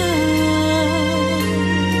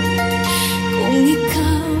 Kung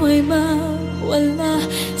ikaw ay mawala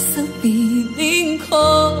sa piling ko,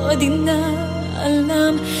 di na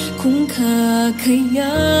alam kung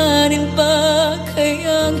kakayanin pa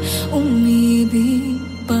kayang umibig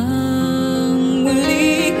pang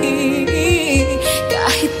muli.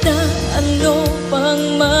 Kahit na ano pang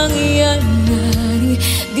mangyayari,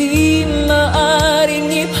 di maaring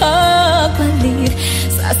ipagpalit.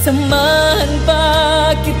 Sasamahan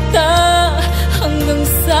pa kita hanggang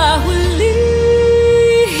sa huli.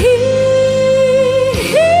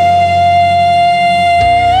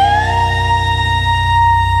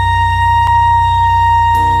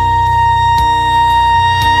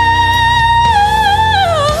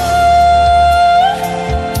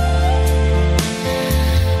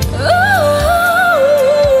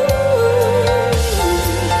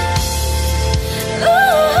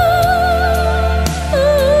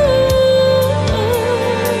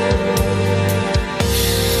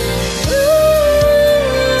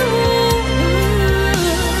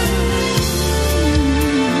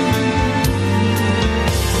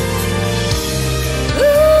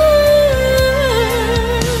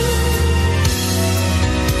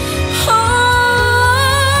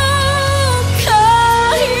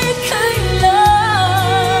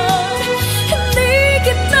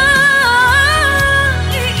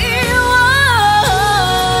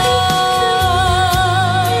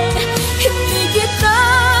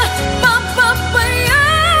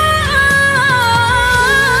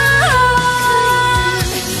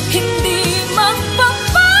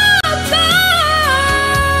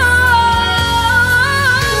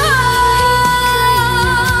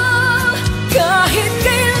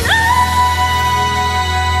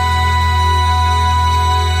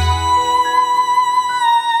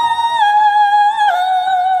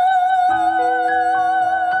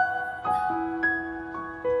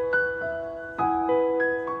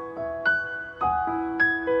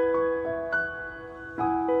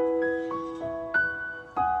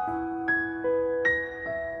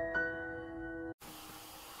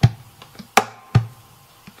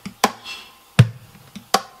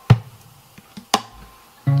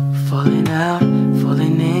 Falling out,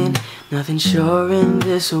 falling in, nothing sure in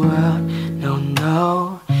this world. No,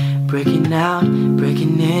 no, breaking out,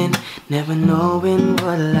 breaking in, never knowing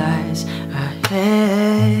what lies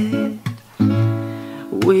ahead.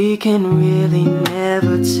 We can really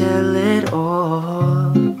never tell it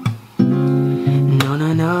all. No,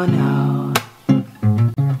 no, no, no.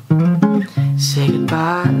 Say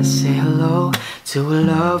goodbye, say hello to a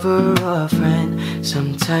lover or a friend.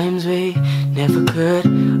 Sometimes we never could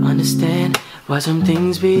understand why some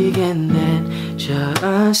things begin then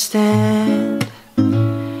just end.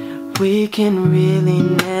 We can really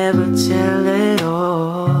never tell it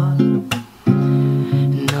all.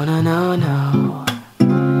 No, no, no, no.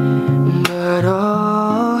 But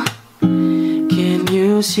oh, can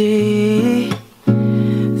you see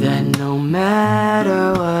that no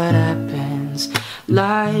matter what happens,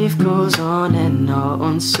 life goes on and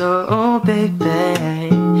on. So baby,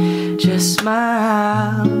 just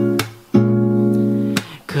smile,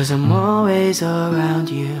 'cause I'm always around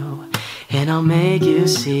you, and I'll make you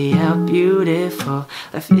see how beautiful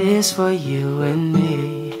life is for you and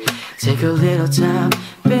me. Take a little time,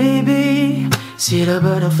 baby, see the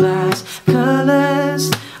butterflies, colors,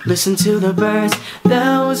 listen to the birds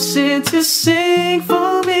that were sent to sing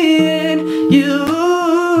for me and you.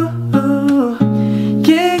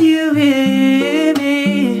 Can you hear me?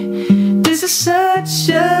 This is such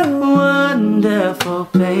a wonderful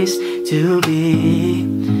place to be.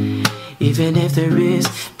 Even if there is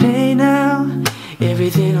pain now,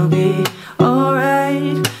 everything will be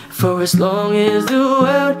alright. For as long as the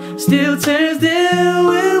world still turns, there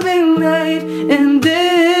will be night and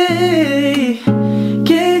day.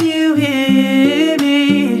 Can you hear me?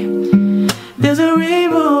 There's a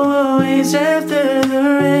rainbow always after the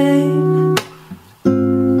rain.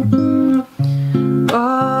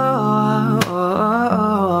 Oh, oh,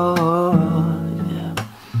 oh, oh, yeah.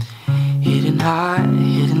 Hidden high,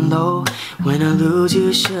 hidden low, when I lose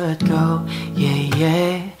you should go. Yeah,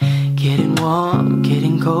 yeah. Getting warm,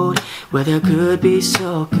 getting cold, weather could be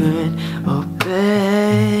so good. Oh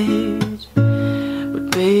babe, but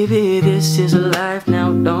baby, this is life now,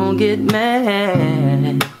 don't get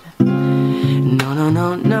mad. No, no,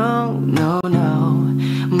 no, no, no, no.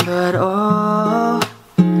 But oh,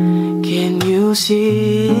 can you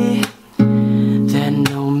see that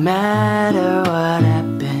no matter what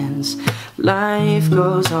happens, life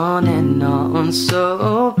goes on and on.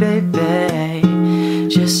 So baby,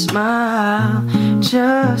 just smile,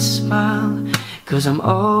 'cause I'm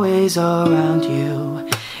always around you,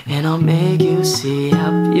 and I'll make you see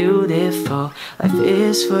how beautiful life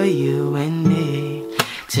is for you and me.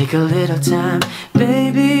 Take a little time,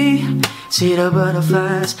 baby, see the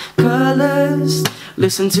butterflies, colors,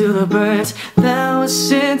 listen to the birds that were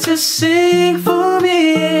sent to sing for me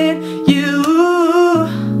and you.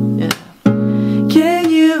 Yeah. Can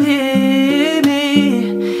you hear me?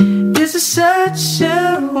 This is such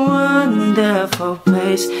a wonderful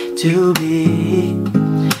place to be.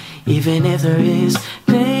 Even if there is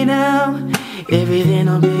pain now, everything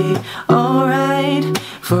will be alright.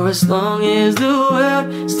 For as long as the world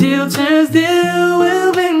still turns, there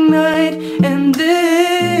will be night and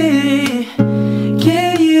day.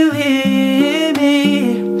 Can you hear me?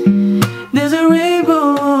 There's a rainbow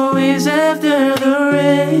always after the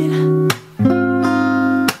rain.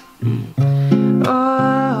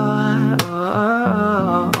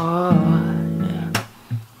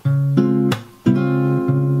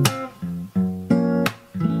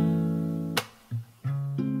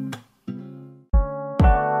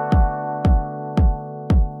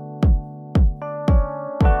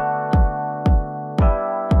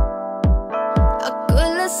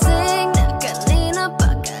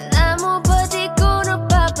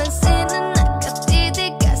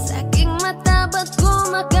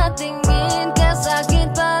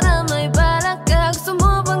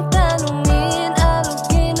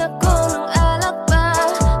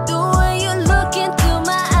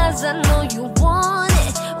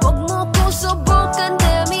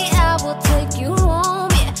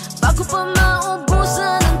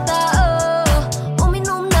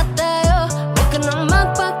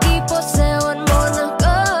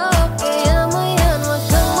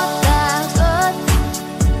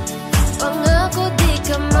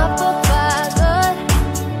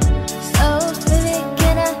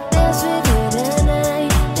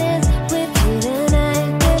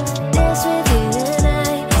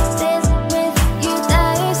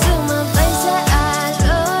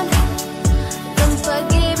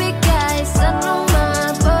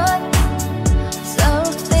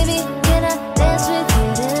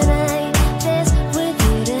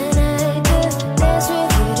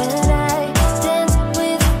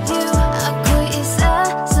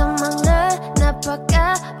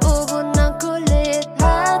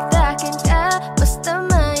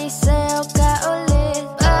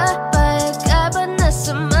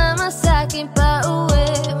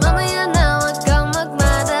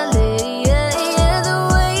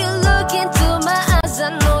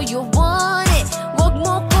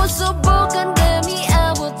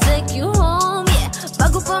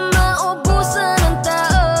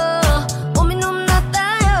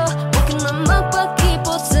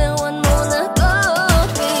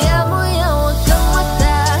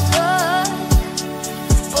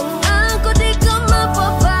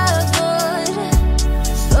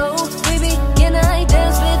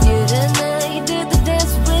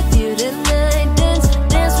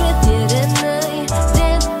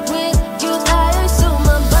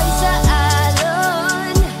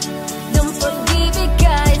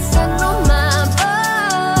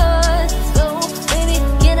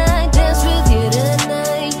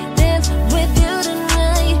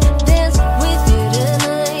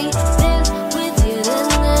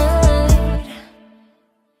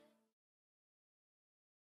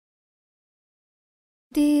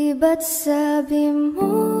 ba't sabi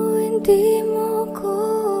mo hindi mo ko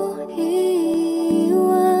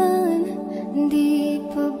iwan? Di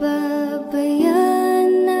pa babayaan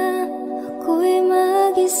na ako'y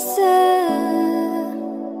mag-isa?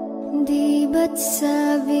 Di ba't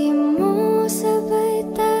sabi mo sabay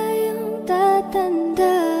tayong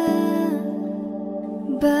tatanda?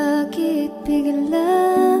 Bakit bigla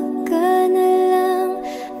ka na lang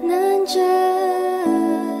nandyan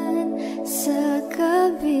sa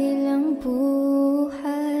kabilang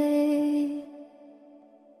buhay?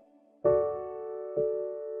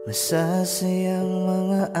 Masasayang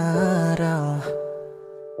mga araw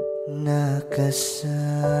na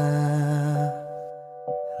kasama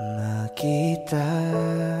kita.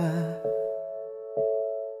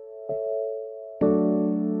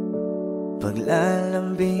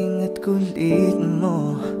 Paglalambing at kulit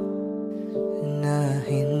mo na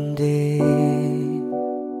hindi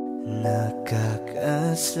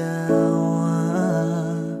nakakasawa.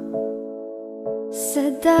 Sa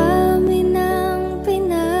dami ng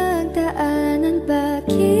pinagdaanan,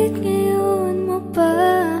 bakit ngayon mo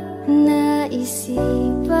pa naisipan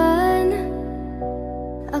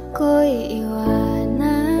ako'y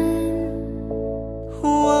iwanan?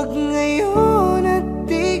 Huwag ngayon at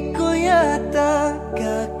di ko yata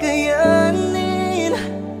kakayanin.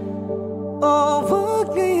 Oh, huwag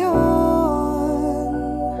ngayon,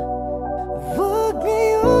 huwag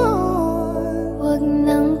ngayon. Huwag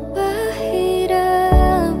nang pahirapan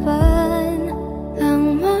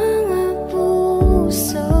ang mga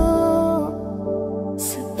puso.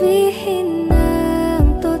 Sabihin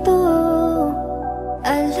ng totoo,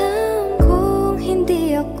 alam kong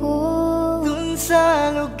hindi ako Dun sa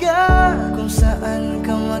lugar kung saan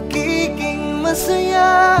ka magiging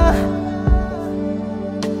masaya.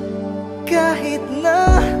 Kahit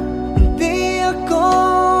na hindi ako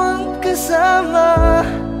ang kasama,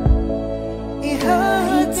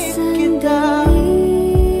 ihahatid kita.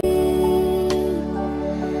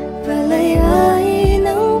 Palayain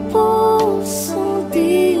ang pusong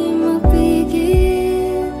di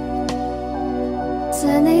mapigil.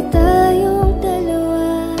 Sana'y tayong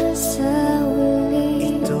dalawa sa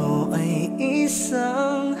uli. Ito ay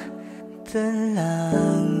isang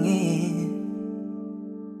dalangin,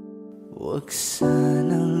 huwag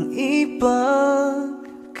sanang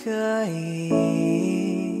ipagkait.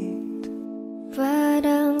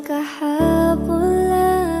 Parang kahapon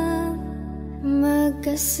lang,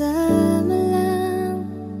 magkasama lang,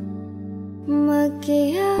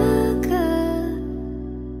 magkayakap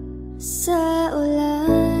sa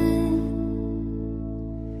ulan.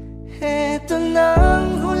 Eto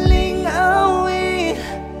nang huling awit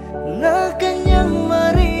na kanyang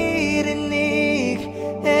maririnig.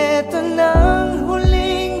 Eto nang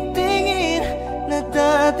huling tingin na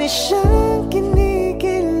dati siyang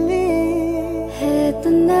kinikilig. Eto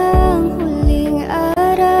na ang huling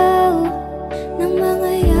araw ng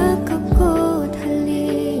mga yakap ko't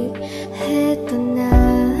halik. Eto na.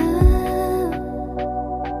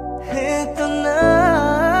 Eto na.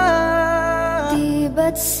 Di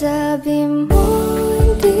ba't sabi mo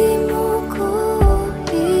hindi mo ko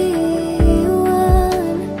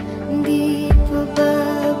iwan? Di pa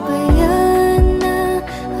babayaan na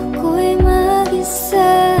ako'y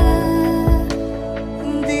mag-isa?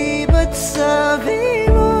 Di ba't sabi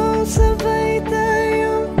mo sabay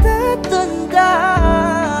tayong tatanda?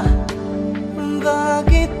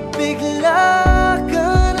 Bakit bigla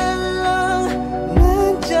ka na lang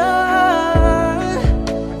nandyan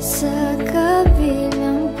sa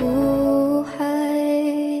kabilang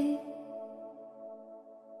buhay?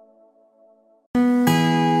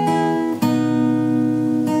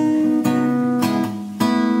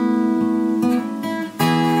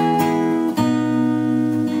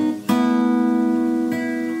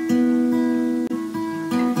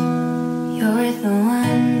 You're the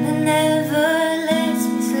one that never lets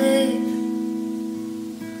me sleep.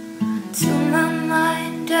 To my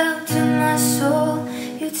mind, out to my soul,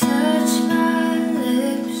 you touch my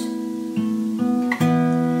lips.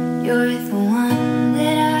 You're the one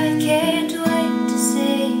that I can't wait to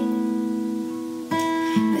see.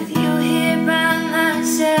 With you here by my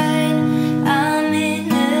side, I'm in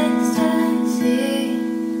ecstasy.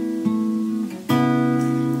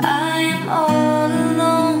 I am all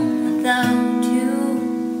alone without you.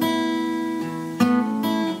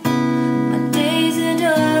 My days are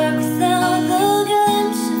dark without the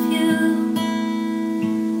glimpse of you.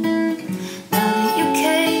 Now that you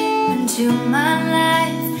came into my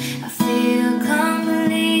life, I feel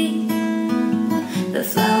complete. The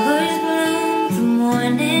flowers bloom, the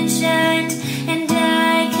morning shines, and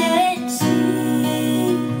I can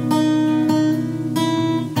see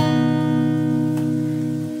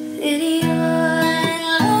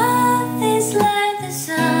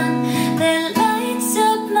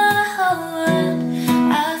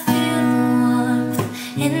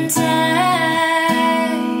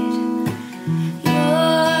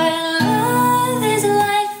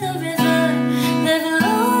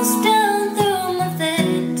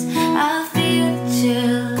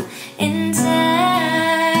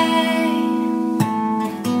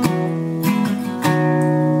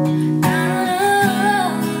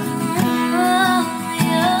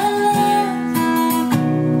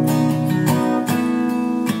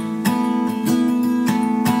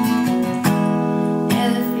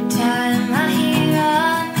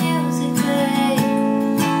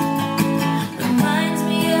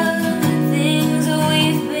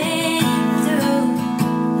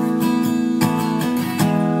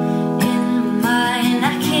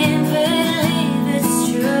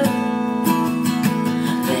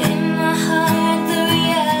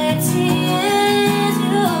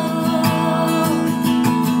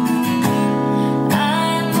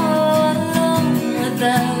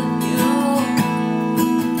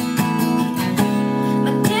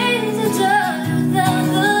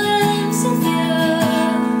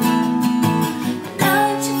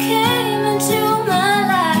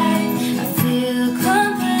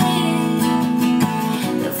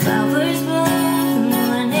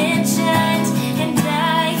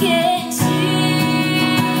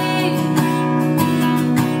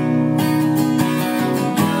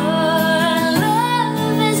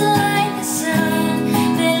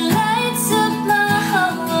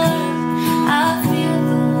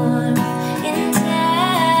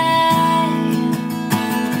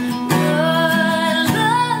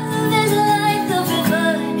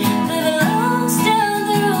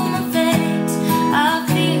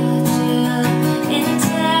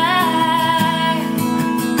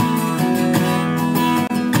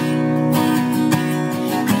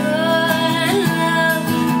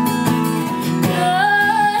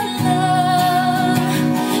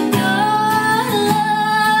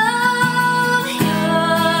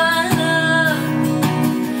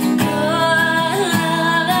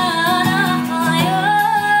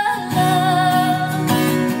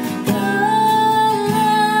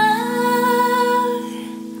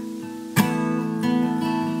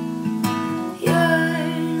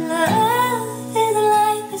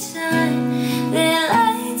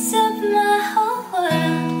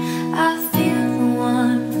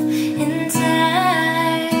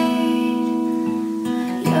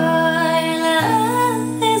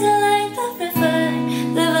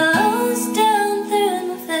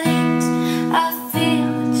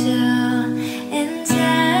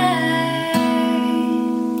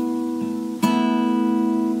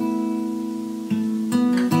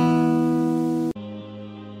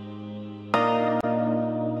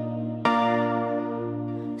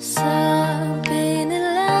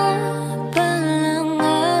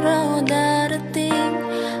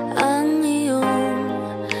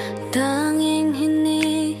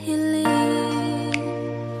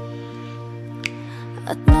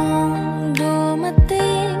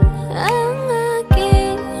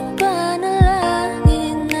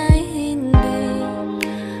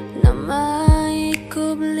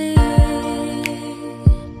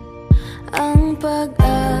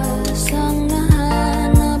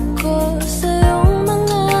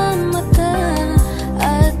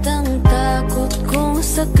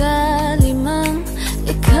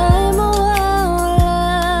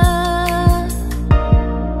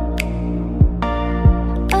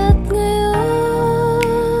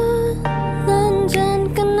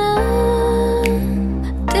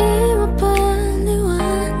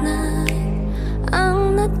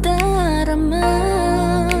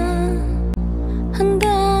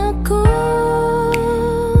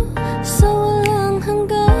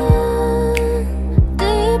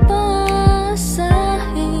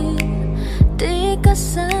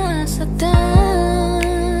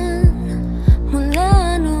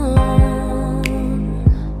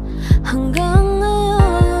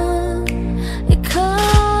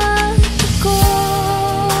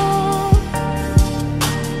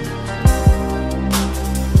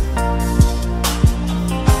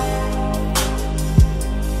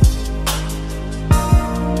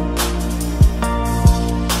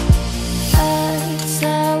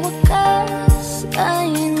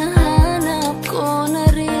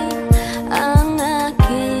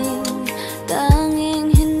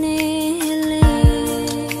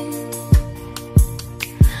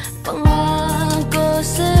Pangako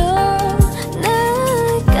sa'yo na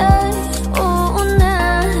ika'y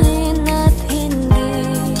uunahin at hindi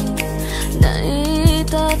na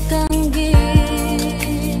itatanggi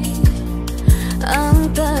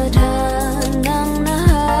ang tadhanang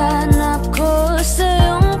nahanap ko sa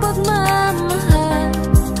iyong pagmamahal,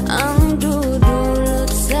 ang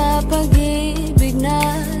dudulot sa pag-ibig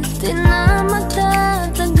natin na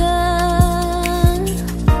magtatagal.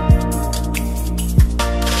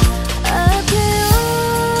 At ngayon,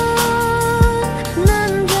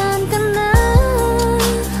 nandyan ka na,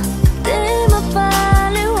 di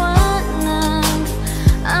mapaliwanag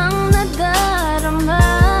ang nadarama.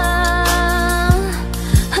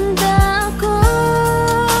 Handa ako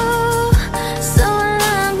sa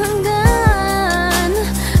walang hanggan,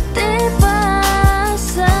 di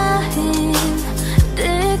pasahin,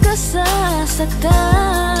 di ka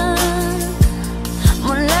sasaktan.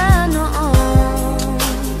 Mula noon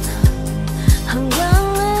hanggang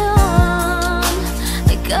ngayon,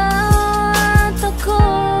 ikaw at ako.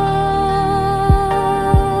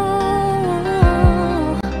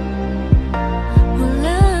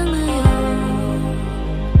 Mula ngayon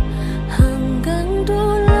hanggang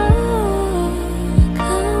dulo,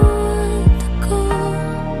 ikaw at ako.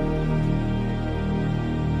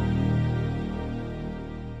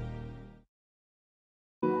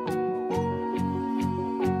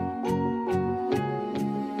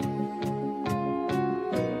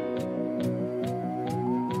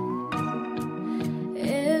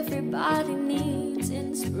 Everybody needs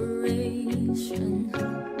inspiration.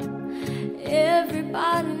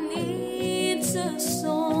 Everybody needs a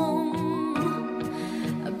song,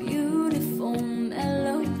 a beautiful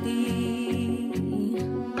melody.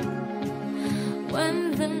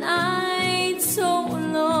 When the night's so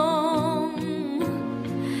long,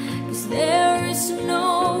 'cause there is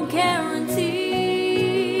no guarantee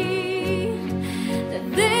that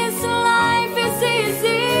this life is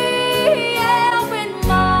easy. Yeah, when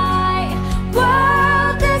my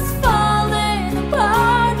world is falling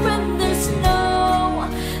apart, when there's no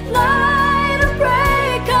light to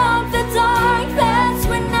break up the dark, that's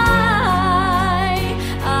when I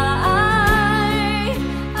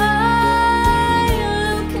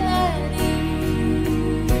look at you.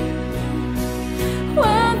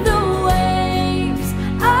 When the waves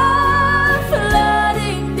are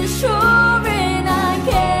flooding the shore and I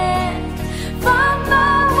can't find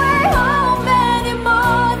my way home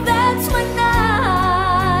anymore, that's when I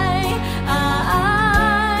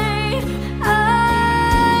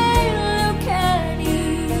look at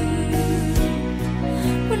you.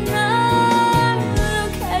 When I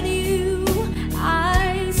look at you,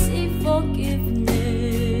 I see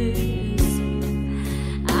forgiveness.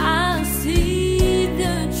 I see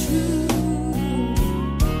the truth.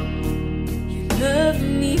 You love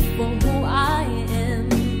me for who I am,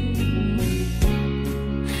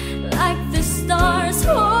 like the stars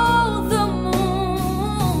hold the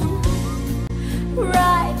moon,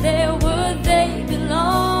 right there where they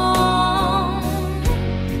belong.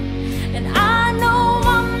 And I know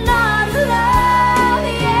I'm not alone.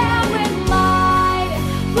 Yeah, when my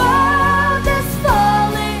world is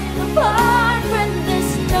falling apart, when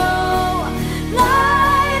there's no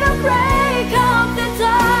light to break up the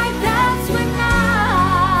dark, that's when I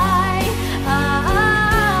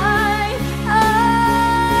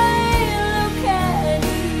look at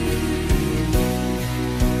you.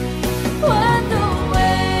 When the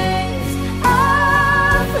waves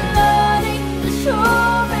are flooding the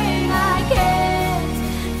shore and I can't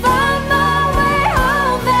find my way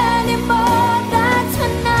home anymore, that's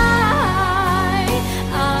when I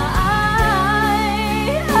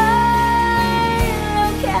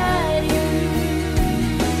look at you.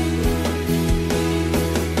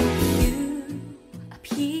 You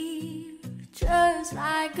appear just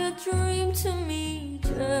like a dream to me,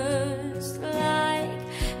 just like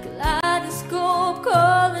kaleidoscope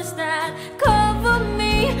colors that cover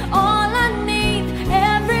me. All I need,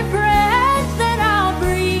 every breath that I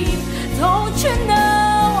breathe. Don't you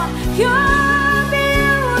know you're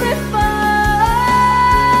beautiful?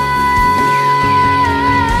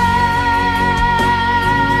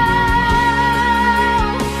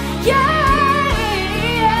 Yeah,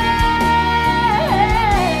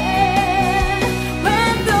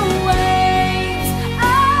 when the waves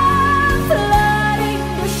are flooding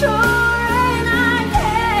the shore and I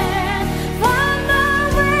can't find my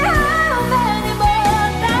way home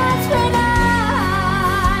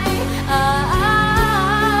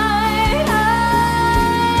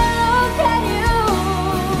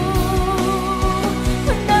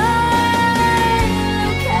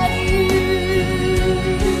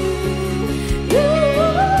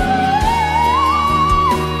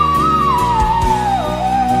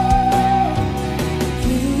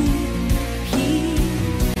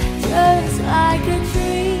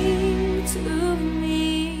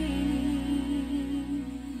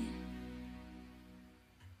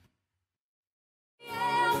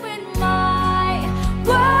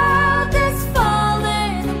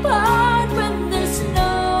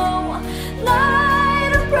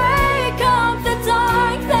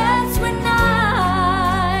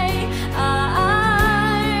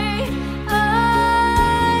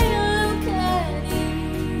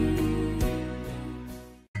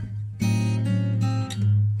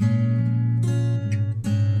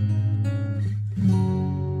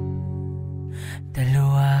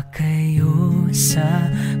ba kayo sa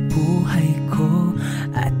buhay ko?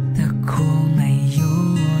 At ako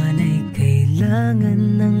ngayon ay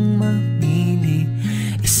kailangan ng mamili.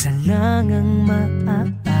 Isa lang ang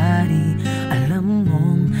maaari. Alam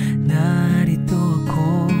mong narito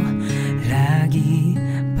ako lagi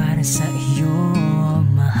para sa iyo.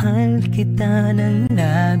 Mahal kita ng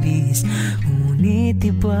labis, ngunit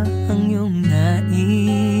iba ang iyong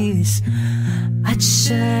nais. At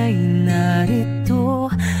siya'y narito,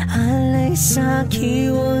 alay sa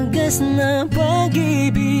kiwagas na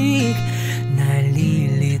pag-ibig.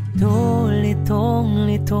 Nalilito,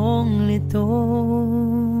 litong, litong, lito.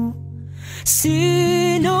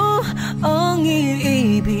 Sino ang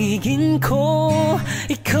iibigin ko?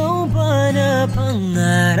 Ikaw ba na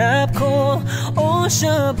pangarap ko? O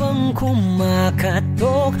siya bang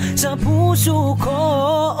kumakatok sa puso ko?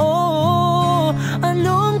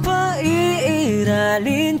 Anong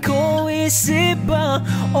paiiralin ko? Isip ba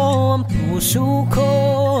o ang puso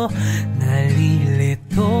ko?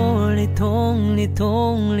 Nalilito, litong,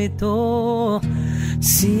 litong, lito.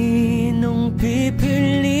 Sinong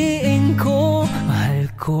pipiliin ko? Mahal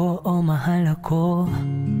ko o mahal ako?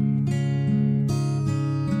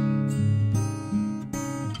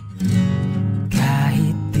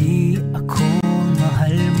 Kahit di ako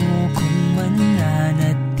mahal mo, kung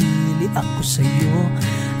mananatili ako sa'yo,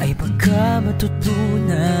 ay pagka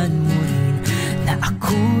matutunan mo rin na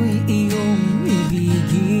ako'y iyong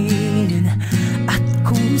ibigin. At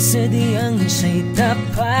kung sadyang siya'y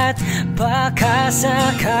tapat, baka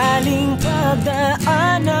sakaling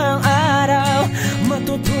pagdaan ng araw,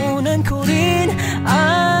 matutunan ko rin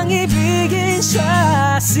ang ibigin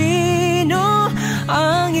siya. Sino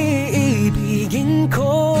ang iibigin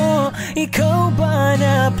ko? Ikaw ba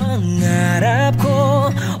na pangarap ko?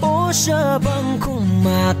 O siya bang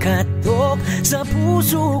kumakatok sa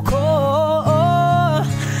puso ko?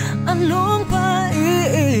 Anong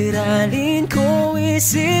paiiralin ko?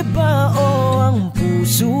 Isip ba o ang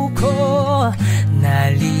puso ko?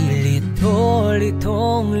 Nalilito,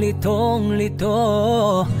 litong, litong,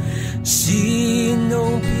 lito.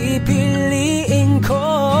 Sinong pipiliin ko?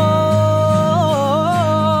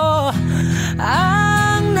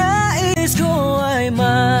 Ang nais ko ay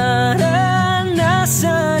maranasan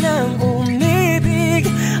ang umibig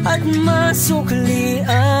at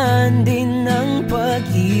masuklian din ng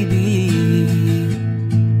pag-ibig.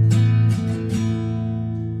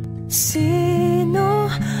 Sino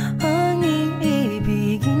ang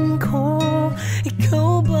iibigin ko?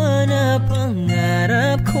 Ikaw ba na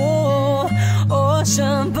pangarap ko? O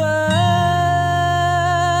siya ba?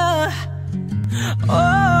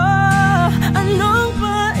 Oh, anong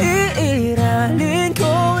paiiralin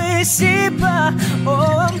ko? Isip ba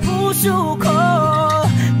o ang puso ko?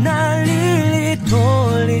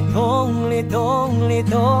 Nalilito, litong, litong,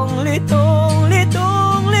 litong, litong,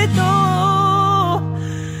 litong, litong.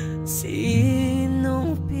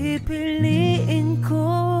 Sinong pipiliin ko?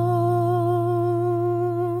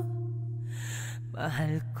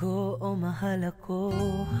 Mahal ko o mahal ako?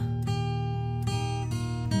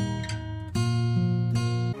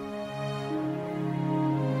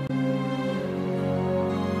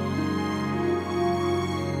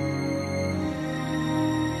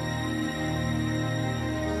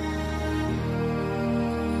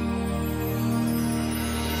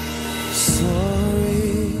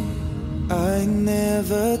 Sorry, I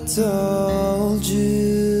never told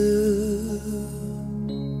you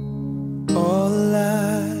all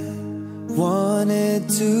I wanted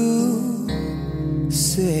to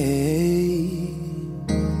say.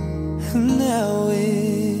 Now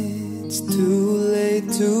it's too late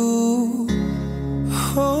to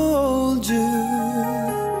hold you,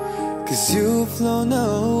 'cause you've flown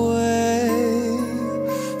away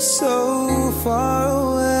so far away.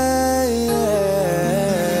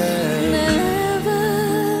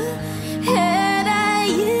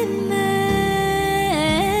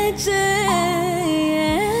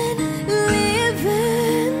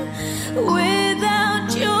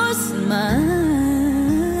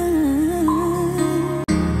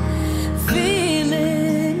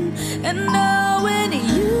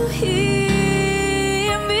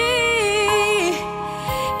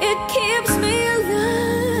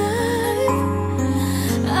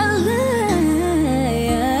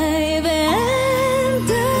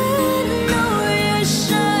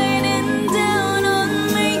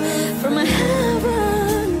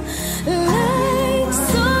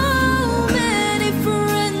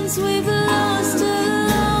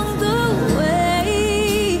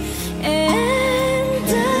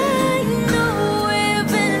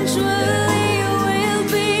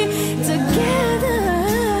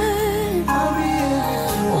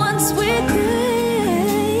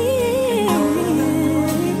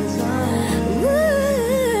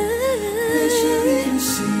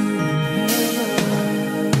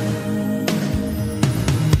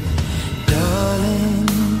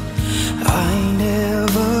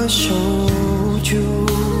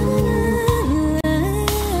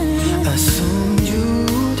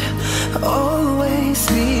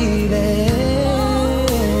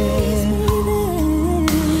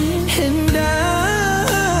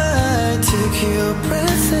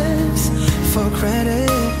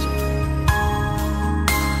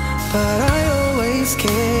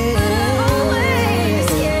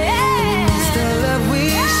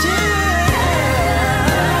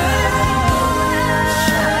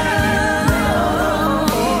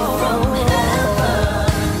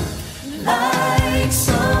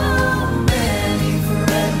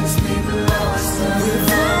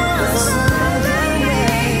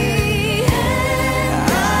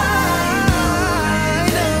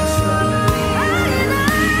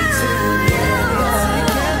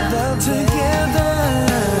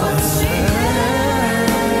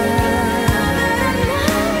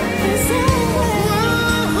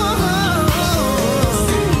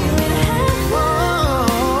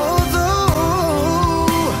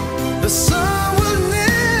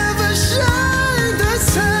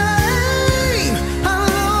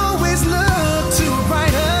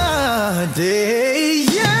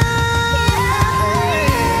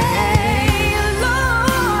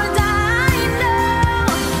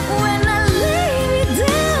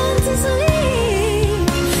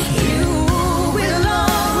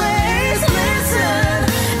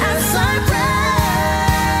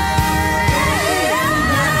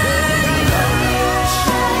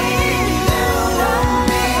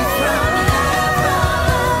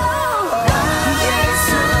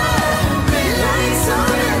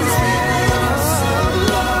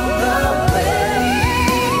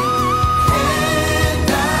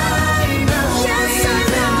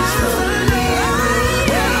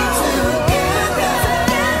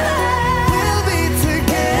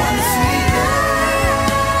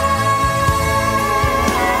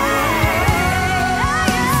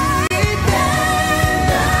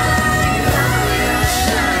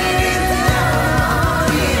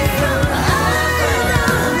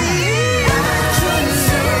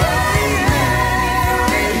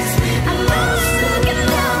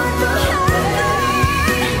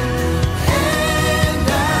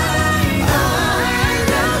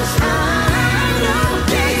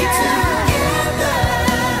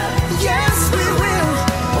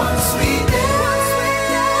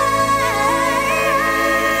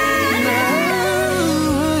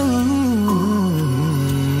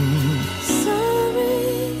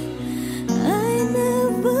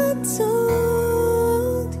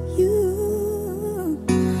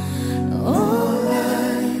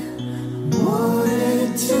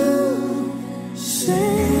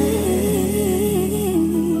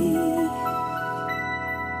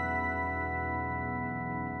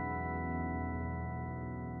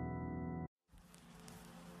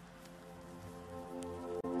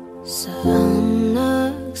 Saan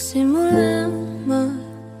nagsimulang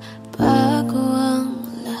magbago ang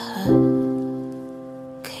lahat?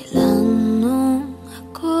 Kailan nung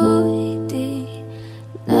ako'y di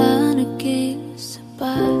na naging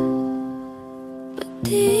sapat? Ba't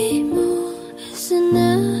di mo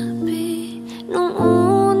sinabi nung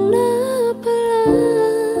una pa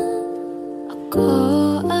lang ako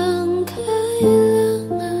ang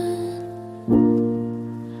kailangan,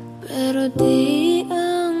 pero di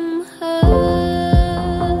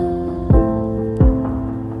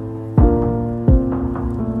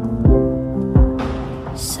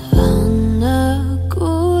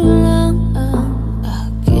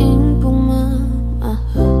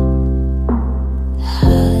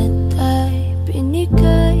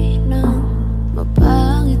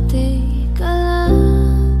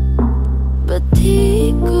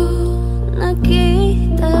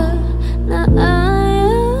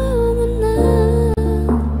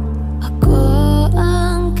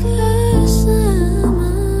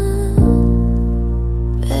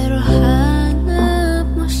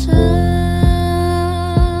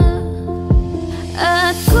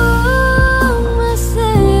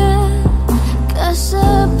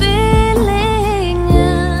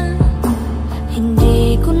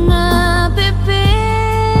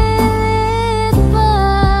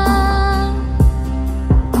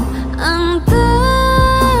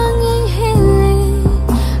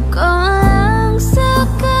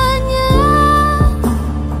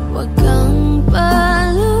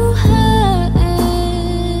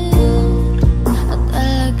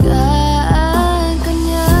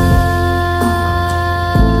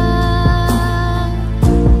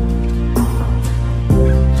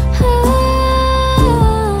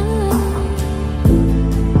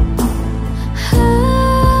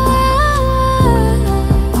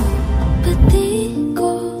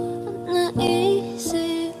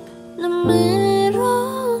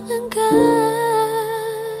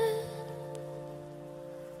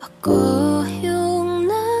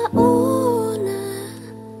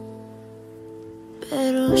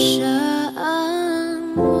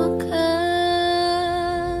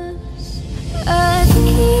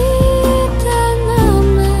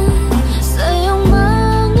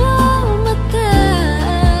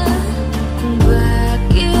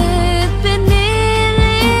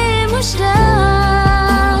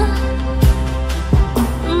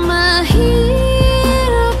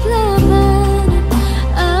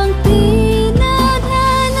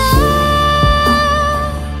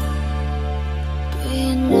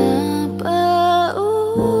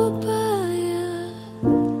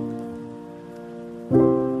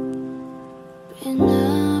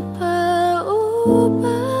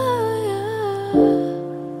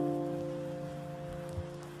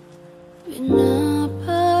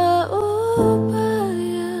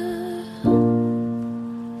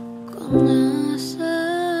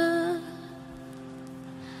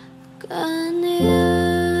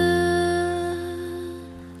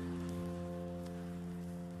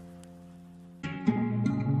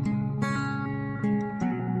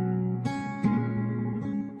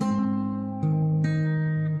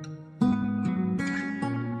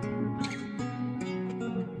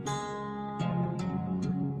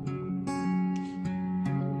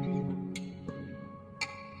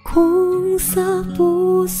Kung sa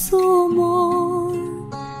puso mo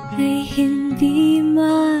ay hindi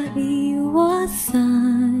maiwasan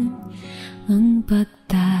ang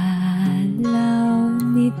pagdalaw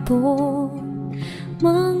nito,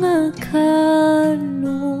 mga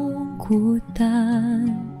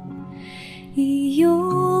kalungkutan,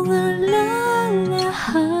 iyong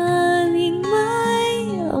alalahaning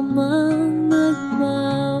may amang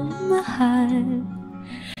nagmamahal,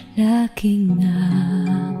 laging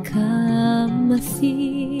nakamasid,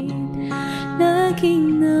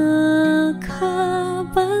 laging nakabantay.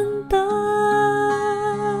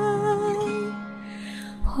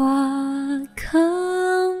 Huwag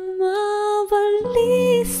kang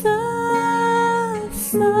mabalisa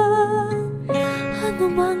sa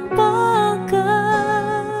anumang bagay.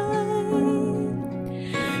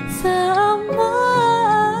 Sa Ama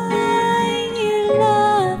ay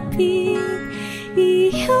ilapit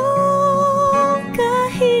iyong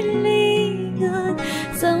kahilingan,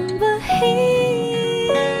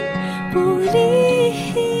 sambahin,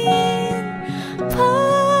 purihin,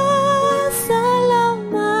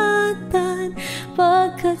 pasalamatan,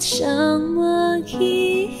 pagkat siyang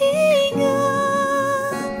maghihingan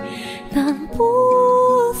ng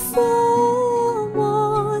puso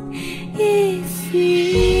mo't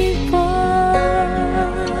isipan.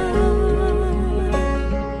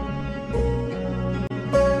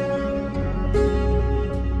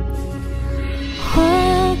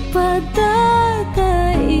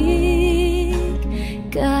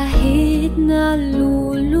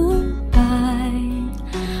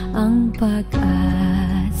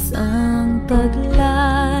 pag-asang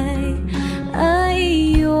taglay ay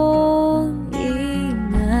iyong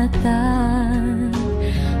ingatan.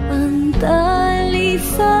 Ang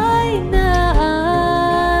talisay na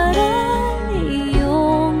aral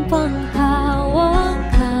iyong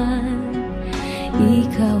panghawakan.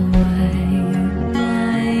 Ikaw ay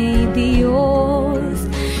may Diyos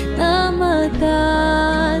na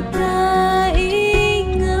matataingan.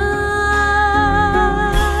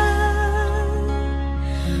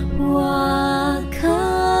 Huwag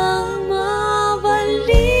kang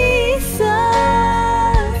mabalisa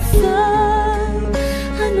sa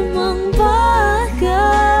anumang bagay.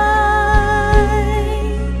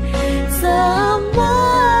 Sa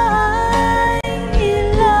may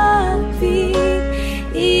ilapit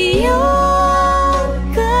iyong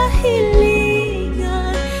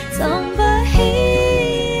kahilingan.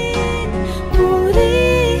 Sambahin,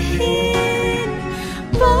 purihin,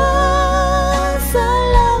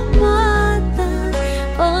 pasalamatan,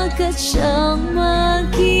 pagkat siyang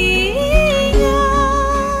mag-iingat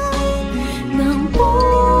ng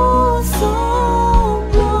puso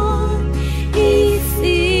mong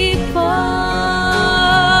isipan.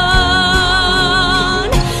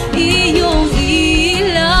 Iyong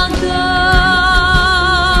ilagak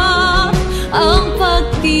ang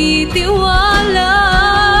pagtitiwala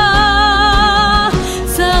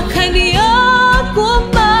sa Kanya.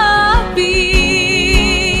 Kumapit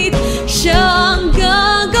siyang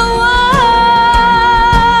gagawa.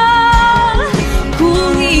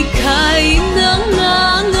 Kung ika'y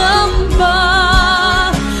nangangamba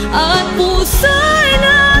at pusa'y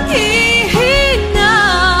nanghihina,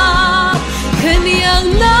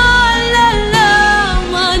 Kaniyang nalalaman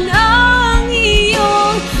ang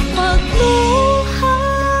iyong pagluha.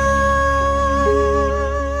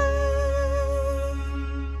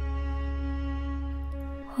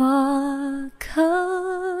 Huwag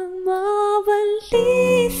kang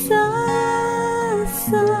mabalisa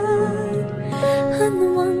sa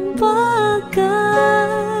anumang bagay.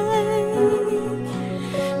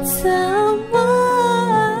 Sa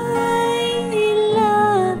may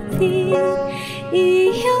ilapit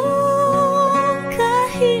iyong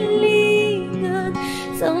kahilingan.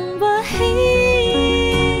 Sambahin,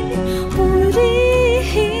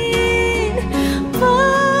 purihin,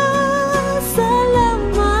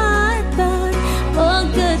 pasalamatan,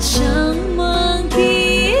 pagkat siyang mag-iingat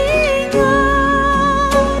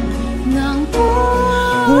ng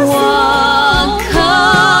puso. Huwag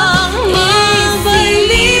kang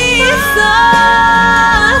mabalisa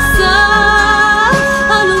sa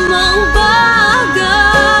anumang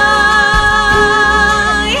bagay.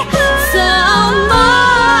 Sa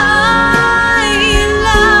may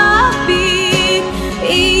ilapit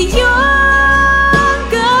iyong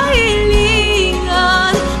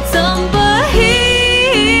kahilingan. Sambahin,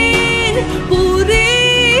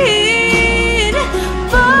 purihin,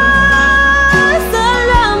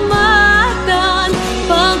 pasalamatan,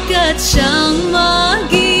 pagkat siyang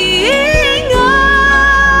mag-iingat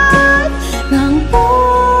ng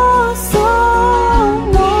puso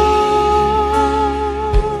mong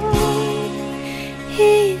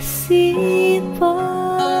isipan.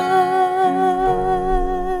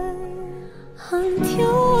 Ang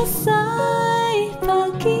Diyos ay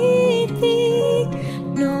pag-ibig,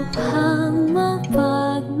 lubhang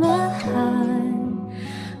mapagmahal.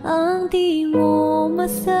 Ang di mo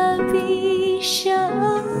masabi siya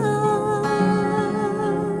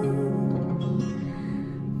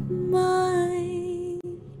may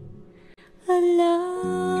alam.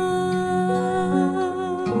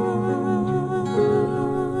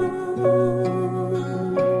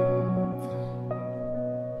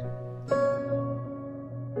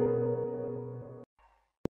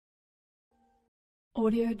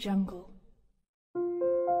 Audio Jungle.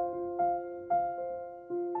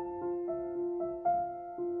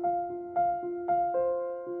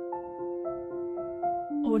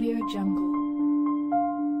 Audio Jungle.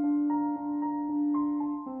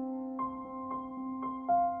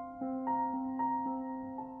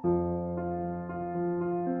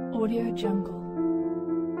 Audio Jungle.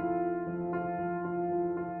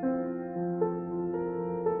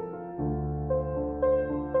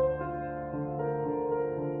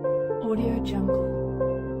 Audio Jungle.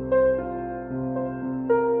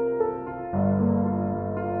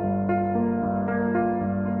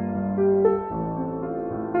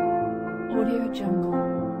 Audio Jungle.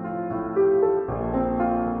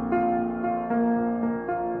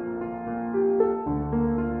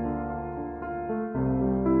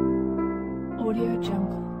 Audio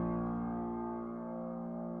Jungle.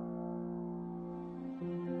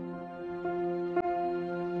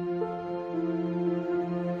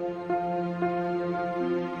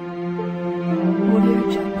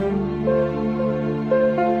 Audio Jungle.